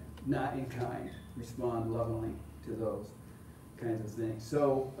respond, not in kind, respond lovingly to those kinds of things.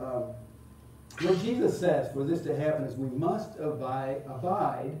 So what Jesus says for this to happen is we must abide,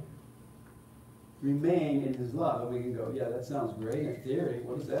 remain in His love. And we can go, yeah, that sounds great in theory.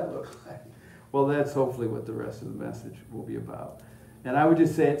 What does that look like? Well, that's hopefully what the rest of the message will be about. And I would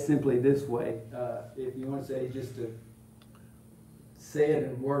just say it simply this way. If you want to say just to say it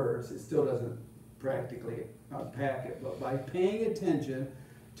in words, it still doesn't practically unpack it. But by paying attention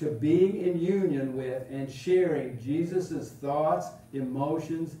to being in union with and sharing Jesus' thoughts,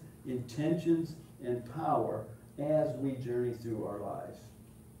 emotions, intentions, and power as we journey through our lives.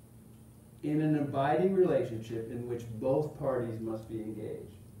 In an abiding relationship in which both parties must be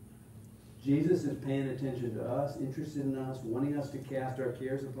engaged. Jesus is paying attention to us, interested in us, wanting us to cast our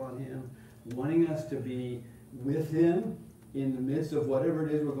cares upon him, wanting us to be with him in the midst of whatever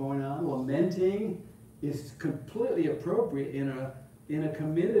it is we're going on. Lamenting is completely appropriate in a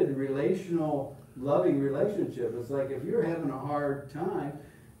committed, relational, loving relationship. It's like if you're having a hard time,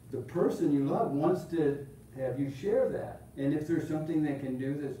 the person you love wants to have you share that. And if there's something they can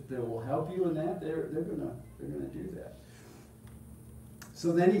do that will help you in that, they're gonna do that.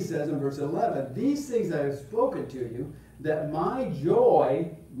 So then he says in verse 11, these things I have spoken to you, that my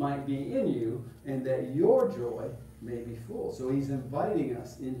joy might be in you, and that your joy may be full. So he's inviting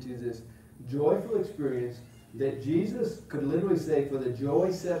us into this joyful experience that Jesus could literally say, for the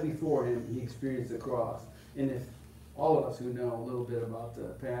joy set before him, he experienced the cross. And if all of us who know a little bit about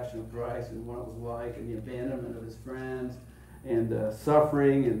the Passion of Christ and what it was like, and the abandonment of his friends, and the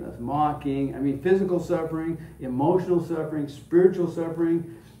suffering and the mocking, I mean, physical suffering, emotional suffering, spiritual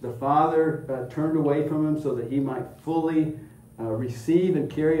suffering. The Father turned away from him so that he might fully receive and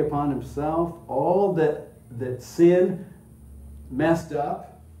carry upon himself all that sin messed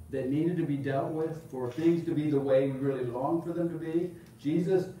up, that needed to be dealt with, for things to be the way we really long for them to be.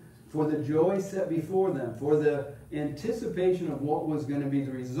 Jesus, for the joy set before them, for the anticipation of what was going to be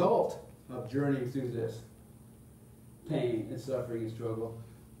the result of journeying through this pain and suffering and struggle,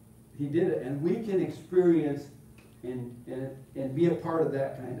 he did it. And we can experience and be a part of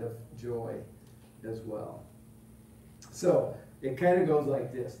that kind of joy as well. So it kind of goes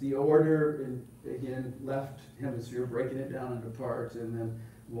like this. The order, and again, left hemisphere, breaking it down into parts, and then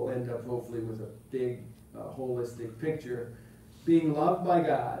we'll end up hopefully with a big holistic picture. Being loved by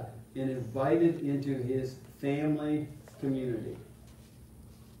God and invited into his family community.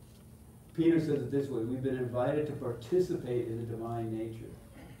 Peter says it this way: we've been invited to participate in the divine nature,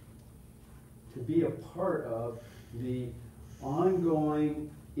 to be a part of the ongoing,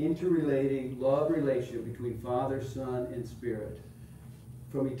 interrelating love relationship between Father, Son, and Spirit.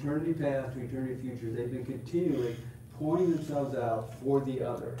 From eternity past to eternity future, they've been continually pouring themselves out for the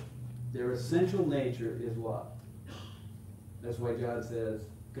other. Their essential nature is love. That's why God says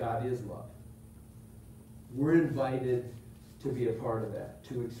God is love. We're invited to be a part of that,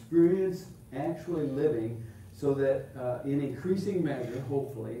 to experience actually living so that in increasing measure,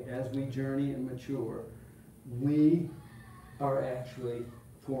 hopefully, as we journey and mature, we are actually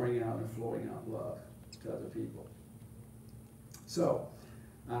pouring out and flowing out love to other people. So,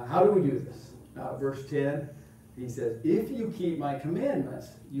 how do we do this? Verse 10, he says, if you keep my commandments,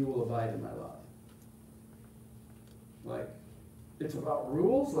 you will abide in my love. Like, it's about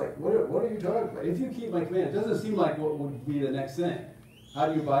rules? Like, what are you talking about? If you keep my commandments, it doesn't seem like what would be the next thing. How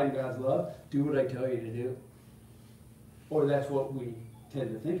do you abide in God's love? Do what I tell you to do. Or that's what we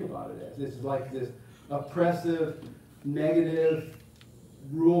tend to think about it as. It's like this oppressive, negative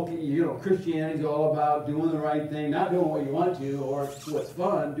rule. You know, Christianity's all about doing the right thing, not doing what you want to, or what's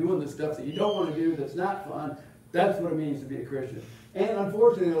fun, doing the stuff that you don't want to do that's not fun. That's what it means to be a Christian. And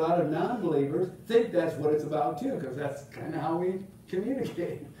unfortunately, a lot of non-believers think that's what it's about too, because that's kind of how we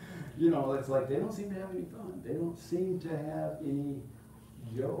communicate. You know, it's like they don't seem to have any fun. They don't seem to have any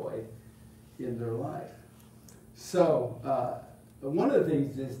joy in their life. So, one of the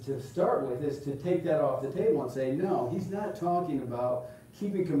things is to start with is to take that off the table and say, no, he's not talking about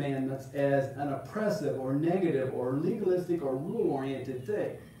keeping commandments as an oppressive or negative or legalistic or rule-oriented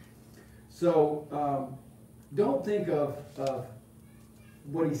thing. So, don't think of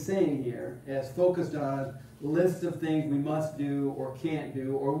what he's saying here as focused on lists of things we must do or can't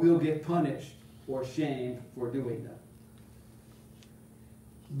do, or we'll get punished or shamed for doing them.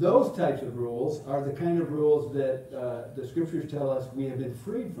 Those types of rules are the kind of rules that the scriptures tell us we have been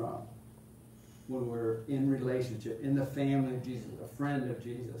freed from when we're in relationship, in the family of Jesus, a friend of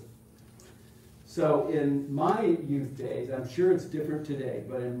Jesus. So in my youth days, I'm sure it's different today,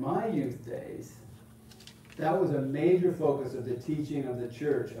 but in my youth days, that was a major focus of the teaching of the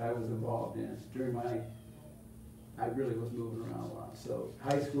church I was involved in during I really was moving around a lot. So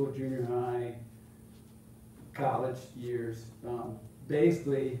high school, junior high, college years.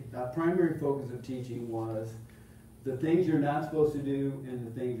 Basically, a primary focus of teaching was the things you're not supposed to do and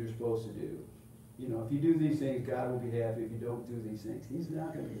the things you're supposed to do. You know, if you do these things, God will be happy. If you don't do these things, he's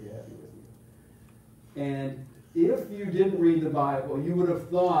not going to be happy with you. And if you didn't read the Bible, you would have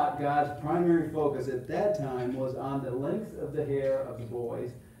thought God's primary focus at that time was on the length of the hair of the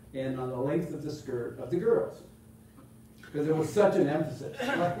boys and on the length of the skirt of the girls. Because there was such an emphasis.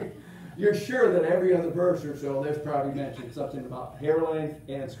 Right? You're sure that every other verse or so, there's probably mentioned something about hair length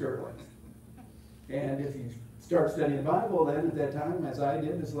and skirt length. And if you start studying the Bible then at that time, as I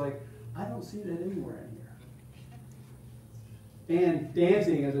did, it's like, I don't see that anywhere in And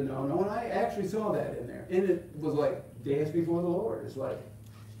dancing is a no-no, and I actually saw that in there. And it was like, dance before the Lord. It's like,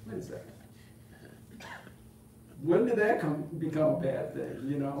 wait a second. When did that become a bad thing,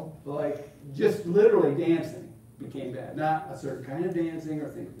 you know? Like, just literally dancing became bad. Not a certain kind of dancing or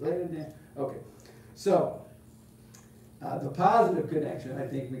things related to dancing. Okay. So, the positive connection, I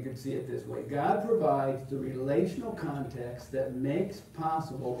think we could see it this way. God provides the relational context that makes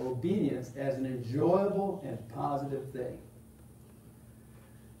possible obedience as an enjoyable and positive thing.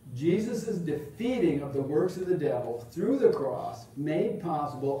 Jesus' defeating of the works of the devil through the cross made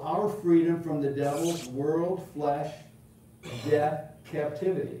possible our freedom from the devil's world, flesh, death,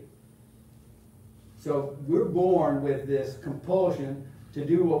 captivity. So we're born with this compulsion to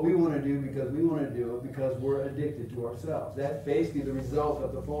do what we want to do because we want to do it because we're addicted to ourselves. That's basically the result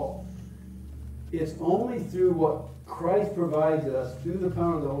of the fall. It's only through what Christ provides us through the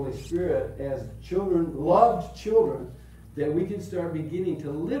power of the Holy Spirit as children, loved children, that we can start beginning to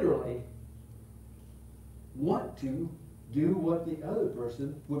literally want to do what the other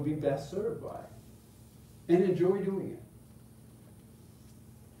person would be best served by and enjoy doing it.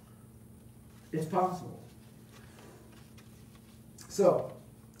 It's possible. So,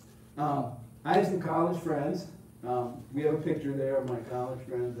 I have some college friends. We have a picture there of my college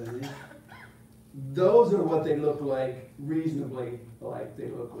friends, I think. Those are what they look like, reasonably like they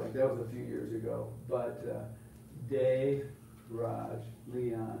look like. That was a few years ago. But Dave, Raj,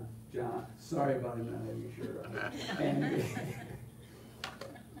 Leon, John. Sorry about him not having a shirt on. And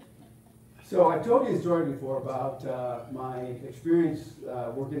so I told you a story before about my experience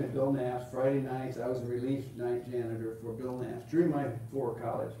working at Bill Knapp's Friday nights. I was a relief night janitor for Bill Knapp's during my 4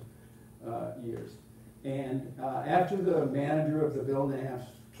 college years. And after the manager of the Bill Knapp's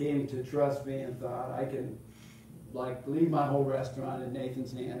came to trust me and thought I can leave my whole restaurant in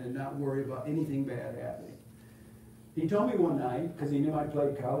Nathan's hand and not worry about anything bad happening. He told me one night, because he knew I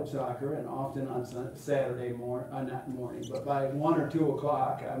played college soccer, and often on Saturday morning, not morning, but by 1 or 2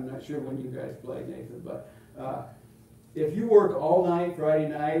 o'clock, I'm not sure when you guys played, Nathan, but if you work all night Friday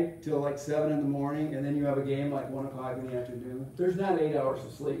night till like 7 in the morning, and then you have a game like 1 o'clock in the afternoon, there's not 8 hours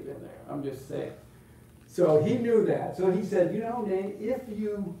of sleep in there. I'm just saying. So he knew that. So he said, you know, Nate, if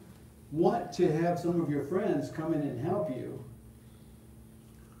you want to have some of your friends come in and help you,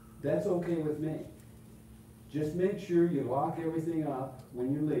 that's okay with me. Just make sure you lock everything up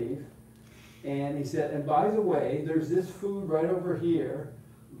when you leave. And he said, and by the way, there's this food right over here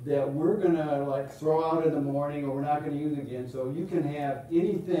that we're going to throw out in the morning or we're not going to use again. So you can have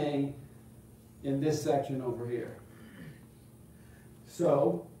anything in this section over here.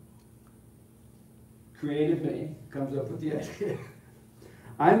 So, creative me comes up with the idea.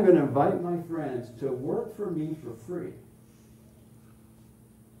 I'm going to invite my friends to work for me for free.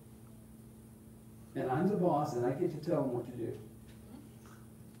 And I'm the boss, and I get to tell them what to do.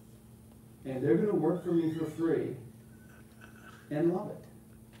 And they're going to work for me for free and love it.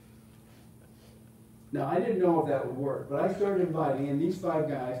 Now, I didn't know if that would work, but I started inviting, and these 5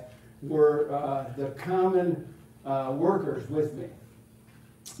 guys were the common workers with me.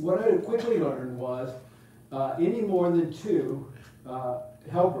 What I quickly learned was any more than 2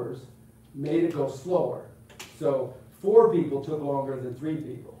 helpers made it go slower. So 4 people took longer than 3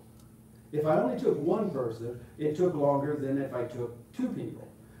 people. If I only took 1 person, it took longer than if I took 2 people.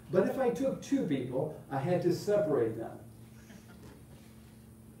 But if I took 2 people, I had to separate them.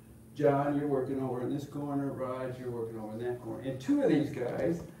 John, you're working over in this corner. Raj, you're working over in that corner. And 2 of these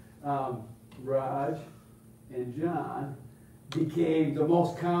guys, Raj and John, became the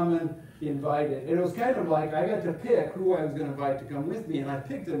most common invited. And it was kind of like I got to pick who I was going to invite to come with me, and I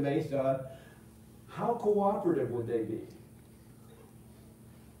picked them based on how cooperative would they be.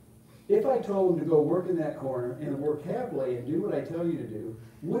 If I told them to go work in that corner and work happily and do what I tell you to do,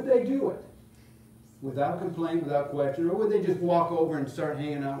 would they do it? Without complaint, without question, or would they just walk over and start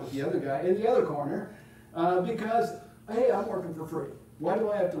hanging out with the other guy in the other corner because, hey, I'm working for free. Why do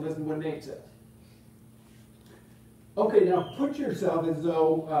I have to listen to what Nate says? Okay, now put yourself as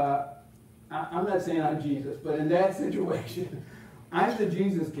though, I'm not saying I'm Jesus, but in that situation, I'm the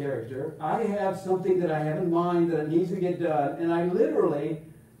Jesus character. I have something that I have in mind that needs to get done, and I literally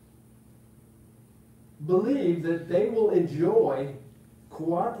believe that they will enjoy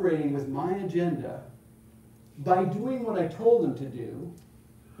cooperating with my agenda by doing what I told them to do,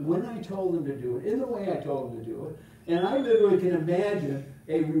 when I told them to do it, in the way I told them to do it. And I literally can imagine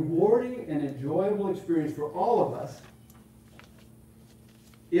a rewarding and enjoyable experience for all of us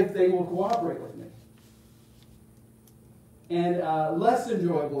if they will cooperate with me. And a less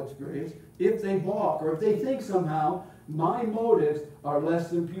enjoyable experience if they balk or if they think somehow my motives are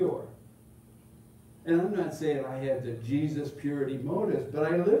less than pure. And I'm not saying I had the Jesus purity motives, but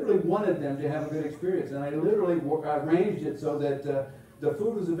I literally wanted them to have a good experience. And I literally arranged it so that the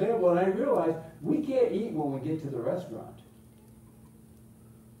food was available. And I realized we can't eat when we get to the restaurant.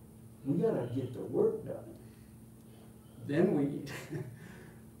 We got to get the work done. Then we eat.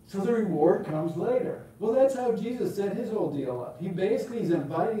 So the reward comes later. Well, that's how Jesus set his whole deal up. He basically is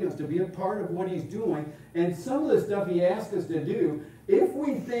inviting us to be a part of what he's doing. And some of the stuff he asks us to do, if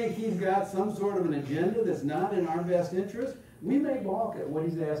we think he's got some sort of an agenda that's not in our best interest, we may balk at what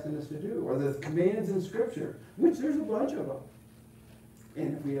he's asking us to do, or the commands in Scripture, which there's a bunch of them.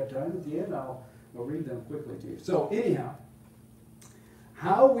 And if we have time at the end, I'll read them quickly to you. So anyhow,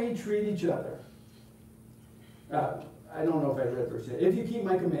 how we treat each other. I don't know if I read verse 8. If you keep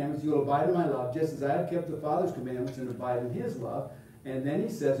my commandments, you will abide in my love, just as I have kept the Father's commandments and abide in his love. And then he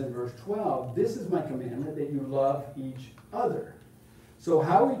says in verse 12, this is my commandment, that you love each other. So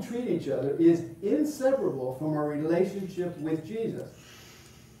how we treat each other is inseparable from our relationship with Jesus.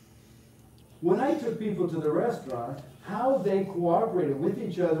 When I took people to the restaurant, how they cooperated with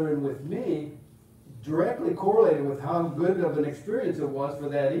each other and with me directly correlated with how good of an experience it was for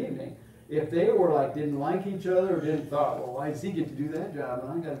that evening. If they were like, didn't like each other or didn't thought, well, why does he get to do that job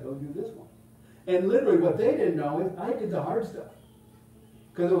and I got to go do this one? And literally what they didn't know is I did the hard stuff.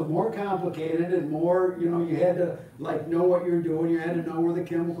 Because it was more complicated and more, you had to like know what you're doing. You had to know where the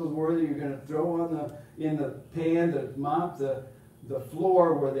chemicals were that you're going to throw on in the pan to mop the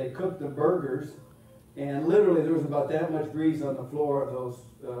floor where they cook the burgers. And literally there was about that much grease on the floor of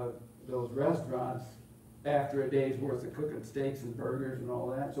those restaurants after a day's worth of cooking steaks and burgers and all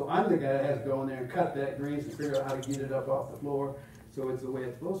that. So I'm the guy that has to go in there and cut that grease and figure out how to get it up off the floor so it's the way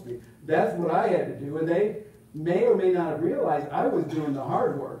it's supposed to be. That's what I had to do. And they may or may not have realized I was doing the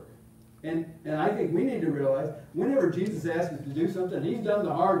hard work. And I think we need to realize whenever Jesus asks us to do something, he's done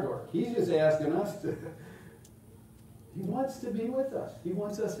the hard work. He's just asking us to. He wants to be with us. He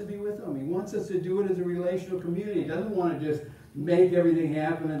wants us to be with him. He wants us to do it as a relational community. He doesn't want to just make everything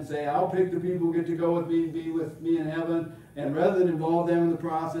happen and say, I'll pick the people who get to go with me and be with me in heaven. And rather than involve them in the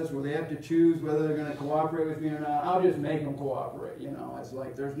process where they have to choose whether they're going to cooperate with me or not, I'll just make them cooperate. It's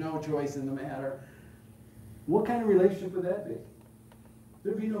like there's no choice in the matter. What kind of relationship would that be?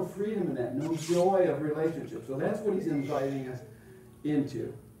 There'd be no freedom in that, no joy of relationship. So that's what he's inviting us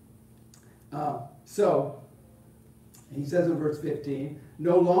into. So he says in verse 15,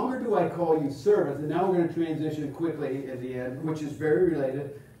 no longer do I call you servants. And now we're going to transition quickly at the end, which is very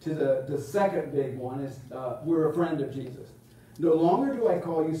related to the second big one, is we're a friend of Jesus. No longer do I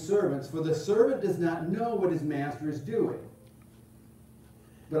call you servants, for the servant does not know what his master is doing.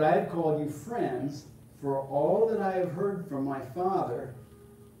 But I have called you friends, for all that I have heard from my Father,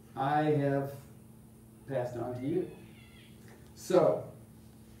 I have passed on to you. So,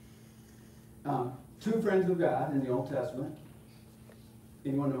 two friends of God in the Old Testament.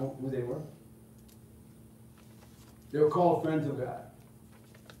 Anyone know who they were? They were called friends of God.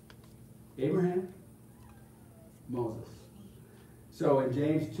 Abraham, Moses. So in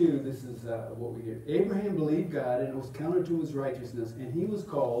James 2, this is what we hear. Abraham believed God, and it was counted to his righteousness, and he was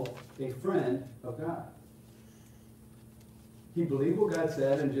called a friend of God. He believed what God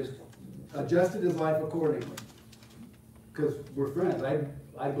said and just adjusted his life accordingly. Because we're friends.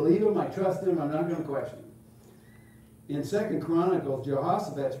 I believe him, I trust him, I'm not going to question him. In 2 Chronicles,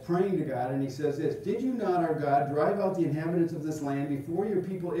 Jehoshaphat's praying to God, and he says this, did you not, our God, drive out the inhabitants of this land before your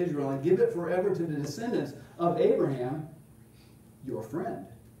people Israel and give it forever to the descendants of Abraham, your friend?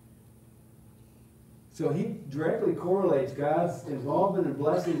 So he directly correlates God's involvement and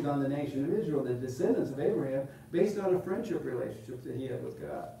blessings on the nation of Israel, the descendants of Abraham, based on a friendship relationship that he had with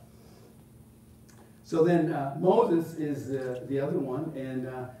God. So then Moses is the other one, and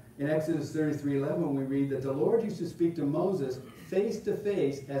in Exodus 33:11 we read that the Lord used to speak to Moses face to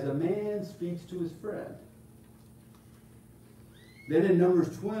face as a man speaks to his friend. Then in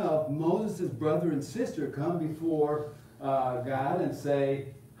Numbers 12, Moses' brother and sister come before God and say,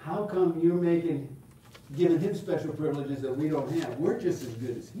 how come you're giving him special privileges that we don't have? We're just as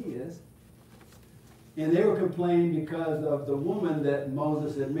good as he is. And they were complaining because of the woman that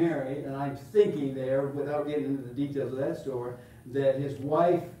Moses had married, and I'm thinking there, without getting into the details of that story, that his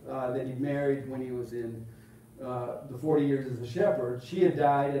wife that he married when he was in the 40 years as a shepherd, she had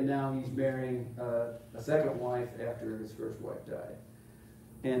died, and now he's marrying a second wife after his first wife died.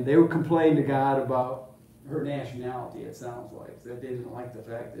 And they were complaining to God about her nationality, it sounds like. That they didn't like the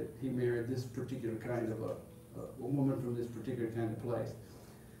fact that he married this particular kind of a woman from this particular kind of place.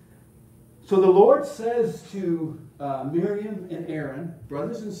 So the Lord says to Miriam and Aaron,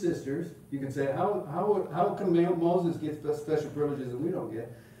 brothers and sisters, you can say, how come Moses gets special privileges and we don't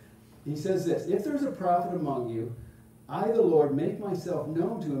get? he says this, if there's a prophet among you, I, the Lord, make myself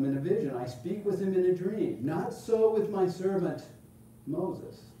known to him in a vision. I speak with him in a dream. Not so with my servant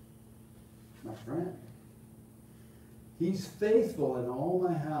Moses, my friend. He's faithful in all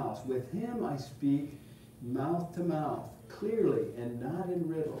my house. With him I speak mouth to mouth, clearly and not in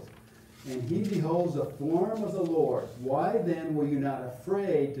riddles. And he beholds the form of the Lord. Why then were you not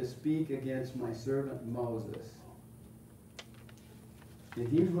afraid to speak against my servant Moses? And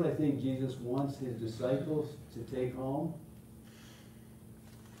here's what I think Jesus wants his disciples to take home.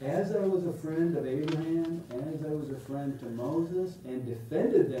 As I was a friend of Abraham, as I was a friend to Moses, and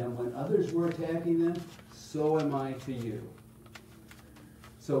defended them when others were attacking them, so am I to you.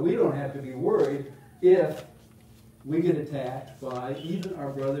 So we don't have to be worried if we get attacked by even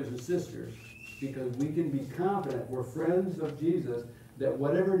our brothers and sisters, because we can be confident, we're friends of Jesus, that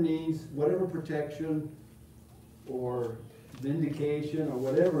whatever needs, whatever protection or vindication or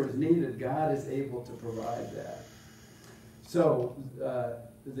whatever is needed, God is able to provide that. So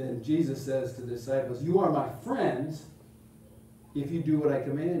then Jesus says to the disciples, you are my friends if you do what I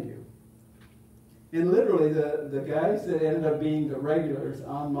command you. And literally the guys that ended up being the regulars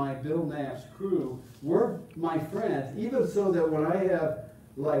on my Bill Knapp's crew were my friends, even so that when I have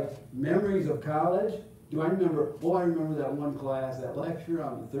like memories of college, I remember that one class, that lecture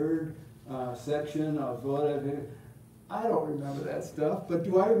on the third section of whatever. I don't remember that stuff, but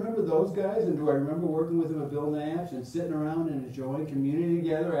do I remember those guys, and do I remember working with them at Bill Knapp's and sitting around and enjoying community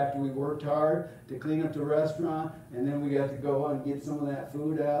together after we worked hard to clean up the restaurant, and then we got to go and get some of that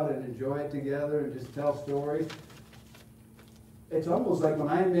food out and enjoy it together and just tell stories? It's almost like when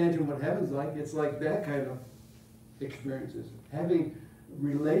I imagine what heaven's like, it's like that kind of experiences. Having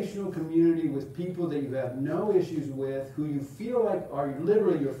relational community with people that you have no issues with, who you feel like are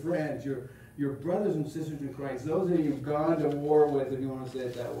literally your friends, your brothers and sisters in Christ, those that you've gone to war with, if you want to say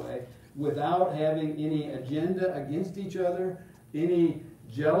it that way, without having any agenda against each other, any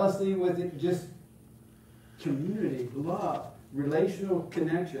jealousy with it, just community, love, relational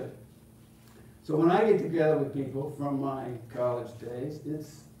connection. So when I get together with people from my college days,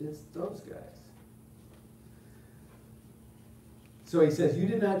 it's those guys. So he says, you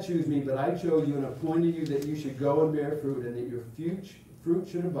did not choose me, but I chose you and appointed you that you should go and bear fruit, and that your fruit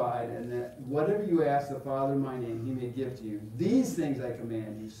should abide, and that whatever you ask the Father in my name, he may give to you. These things I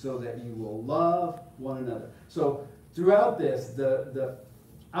command you, so that you will love one another. So throughout this, the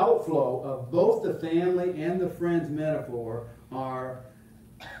outflow of both the family and the friends metaphor are,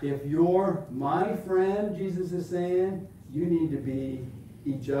 if you're my friend, Jesus is saying, you need to be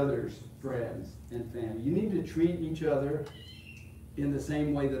each other's friends and family. You need to treat each other in the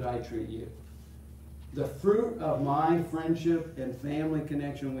same way that I treat you. The fruit of my friendship and family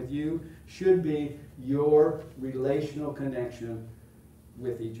connection with you should be your relational connection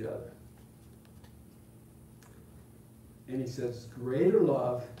with each other. And he says, greater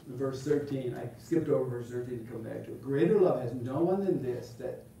love, verse 13, I skipped over verse 13 to come back to it. Greater love has no one than this,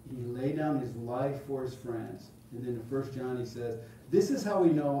 that he lay down his life for his friends. And then in 1 John he says, this is how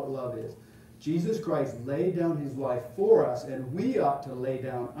we know what love is. Jesus Christ laid down his life for us, and we ought to lay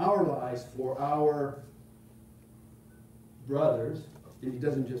down our lives for our brothers. And he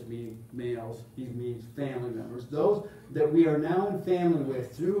doesn't just mean males, he means family members. Those that we are now in family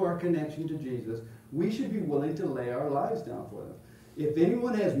with through our connection to Jesus, we should be willing to lay our lives down for them. If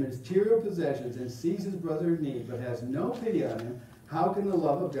anyone has material possessions and sees his brother in need, but has no pity on him, how can the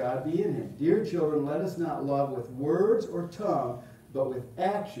love of God be in him? Dear children, let us not love with words or tongue, but with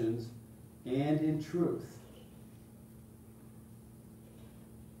actions and in truth.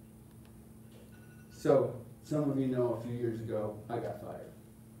 So, some of you know a few years ago, I got fired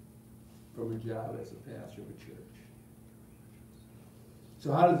from a job as a pastor of a church.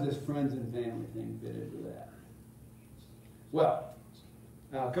 So how does this friends and family thing fit into that? Well,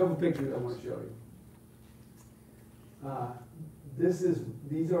 a couple pictures I want to show you.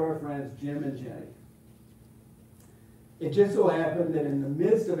 These are our friends, Jim and Jenny. It just so happened that in the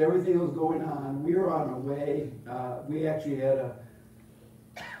midst of everything that was going on, we were on our way. We actually had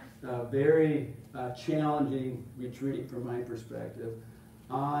a very challenging retreat from my perspective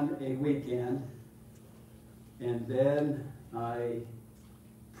on a weekend. And then I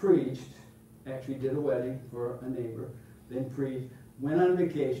preached, actually did a wedding for a neighbor, then preached, went on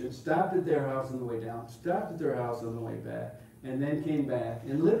vacation, stopped at their house on the way down, stopped at their house on the way back, and then came back.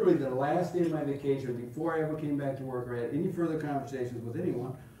 And literally the last day of my vacation, before I ever came back to work or had any further conversations with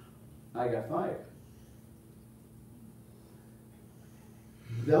anyone, I got fired.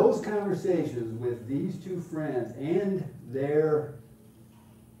 Those conversations with these two friends and their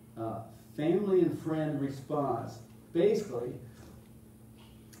family and friend response basically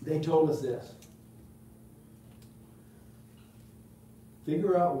They told us this: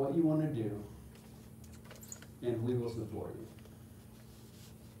 figure out what you want to do, and we will support you.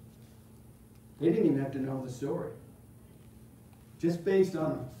 They didn't even have to know the story. Just based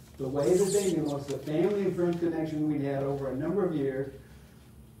on the way that they knew us, the family and friend connection we'd had over a number of years,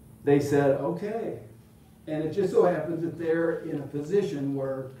 they said, okay. And it just so happens that they're in a position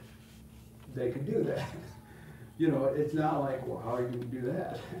where they could do that. You know, it's not like, well, how are you going to do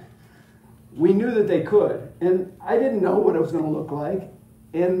that? We knew that they could. And I didn't know what it was going to look like.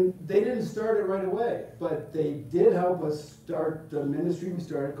 And they didn't start it right away. But they did help us start the ministry we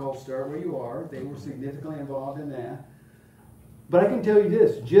started called Start Where You Are. They were significantly involved in that. But I can tell you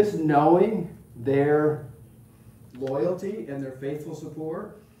this, just knowing their loyalty and their faithful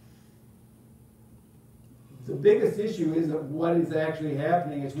support, the biggest issue isn't what is actually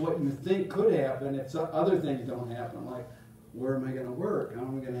happening, it's what you think could happen if other things don't happen, like where am I going to work, how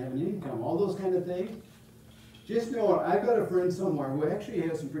am I going to have an income, all those kind of things. Just know I've got a friend somewhere who actually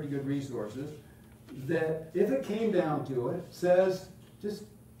has some pretty good resources that if it came down to it, says, just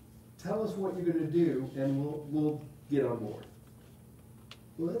tell us what you're going to do and we'll get on board.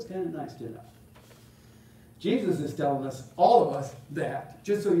 Well, that's kind of nice to know. Jesus is telling us, all of us, that,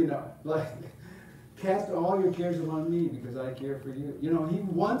 just so you know. Like, cast all your cares upon me because I care for you. You know, he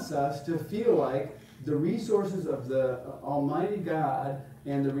wants us to feel like the resources of the Almighty God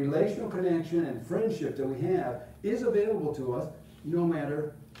and the relational connection and friendship that we have is available to us no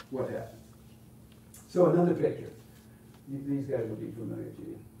matter what happens. So another picture. These guys will be familiar to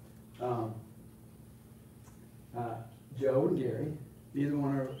you. Joe and Gary. Neither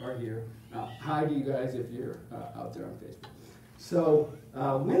one are here. Hi to you guys if you're out there on Facebook. So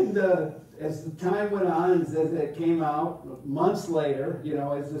as the time went on, and as it came out, months later, you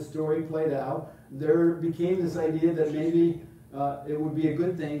know, as the story played out, there became this idea that maybe it would be a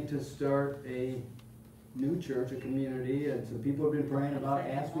good thing to start a new church, a community, and some people have been praying about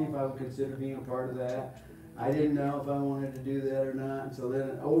it, asked me if I would consider being a part of that. I didn't know if I wanted to do that or not. And so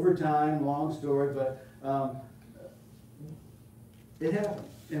then over time, long story, but it happened,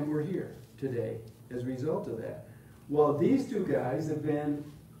 and we're here today as a result of that. Well, these two guys have been,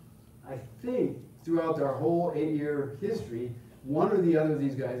 I think, throughout our whole 8-year history, one or the other of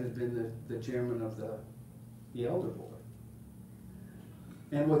these guys has been the chairman of the elder board.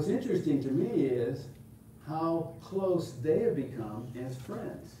 And what's interesting to me is how close they have become as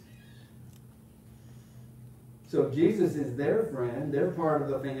friends. So Jesus is their friend, they're part of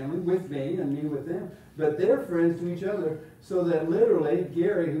the family with me and me with them, but they're friends to each other, so that literally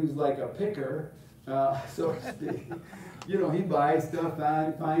Gary, who's like a picker, so to speak, you know, he buys stuff,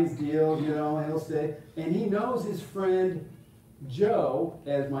 finds deals, you know, he'll say, and he knows his friend Joe,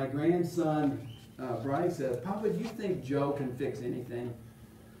 as my grandson Bryce says, Papa, do you think Joe can fix anything?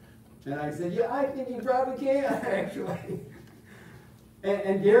 And I said, yeah, I think he probably can, actually.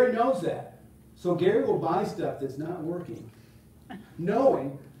 And Gary knows that. So Gary will buy stuff that's not working,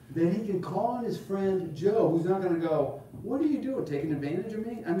 knowing that he can call on his friend Joe, who's not going to go, what are you doing, taking advantage of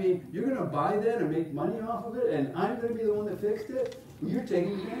me? I mean, you're going to buy that and make money off of it, and I'm going to be the one that fixed it? You're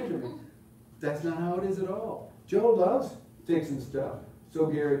taking advantage of me. That's not how it is at all. Joe loves fixing stuff so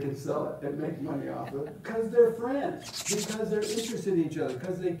Gary can sell it and make money off of it because they're friends, because they're interested in each other,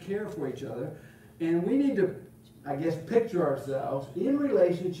 because they care for each other. And we need to, I guess, picture ourselves in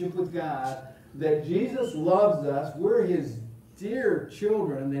relationship with God, that Jesus loves us, we're his dear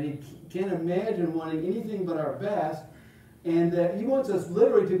children, that he can't imagine wanting anything but our best, and that he wants us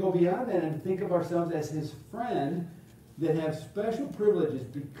literally to go beyond that and think of ourselves as his friend that have special privileges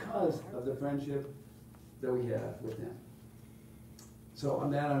because of the friendship that we have with him. So on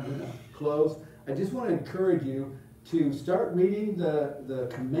that, I'm going to close. I just want to encourage you to start reading the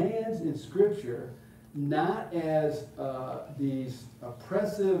commands in Scripture, not as these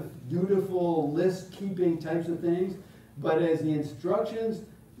oppressive, dutiful, list-keeping types of things, but as the instructions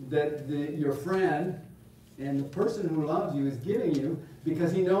that your friend and the person who loves you is giving you,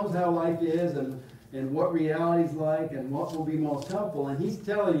 because he knows how life is and what reality's like and what will be most helpful. And he's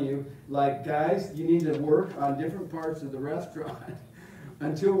telling you, like, guys, you need to work on different parts of the restaurant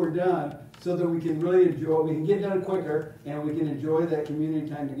until we're done, so that we can really enjoy, we can get done quicker, and we can enjoy that community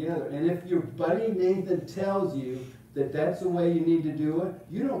time together. And if your buddy Nathan tells you that that's the way you need to do it,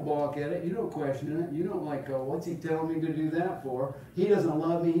 you don't balk at it, you don't question it, you don't like, oh, what's he telling me to do that for? He doesn't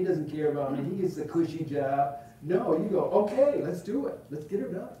love me, he doesn't care about me, he gets a cushy job. No, you go, okay, let's do it, let's get her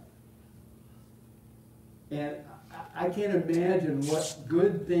done. And I can't imagine what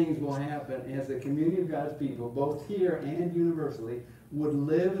good things will happen as the community of God's people, both here and universally, would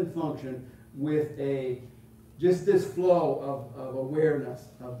live and function with a just this flow of awareness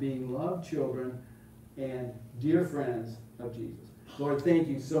of being loved children and dear friends of Jesus. Lord, thank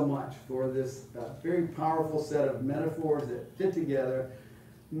you so much for this very powerful set of metaphors that fit together.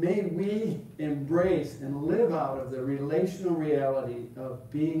 May we embrace and live out of the relational reality of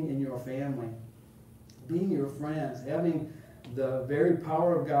being in your family, being your friends, having the very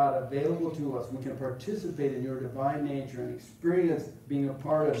power of God available to us. We can participate in your divine nature and experience being a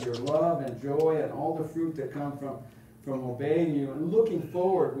part of your love and joy and all the fruit that come from obeying you, and looking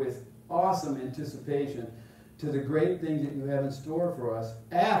forward with awesome anticipation to the great things that you have in store for us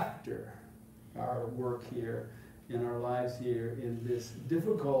after our work here, in our lives here, in this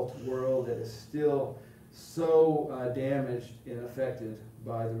difficult world that is still so damaged and affected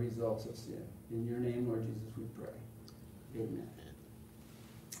by the results of sin. In your name, Lord Jesus, we pray. Amen.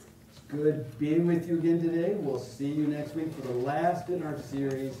 It's good being with you again today. We'll see you next week for the last in our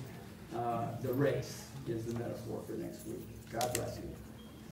series. The race is the metaphor for next week. God bless you.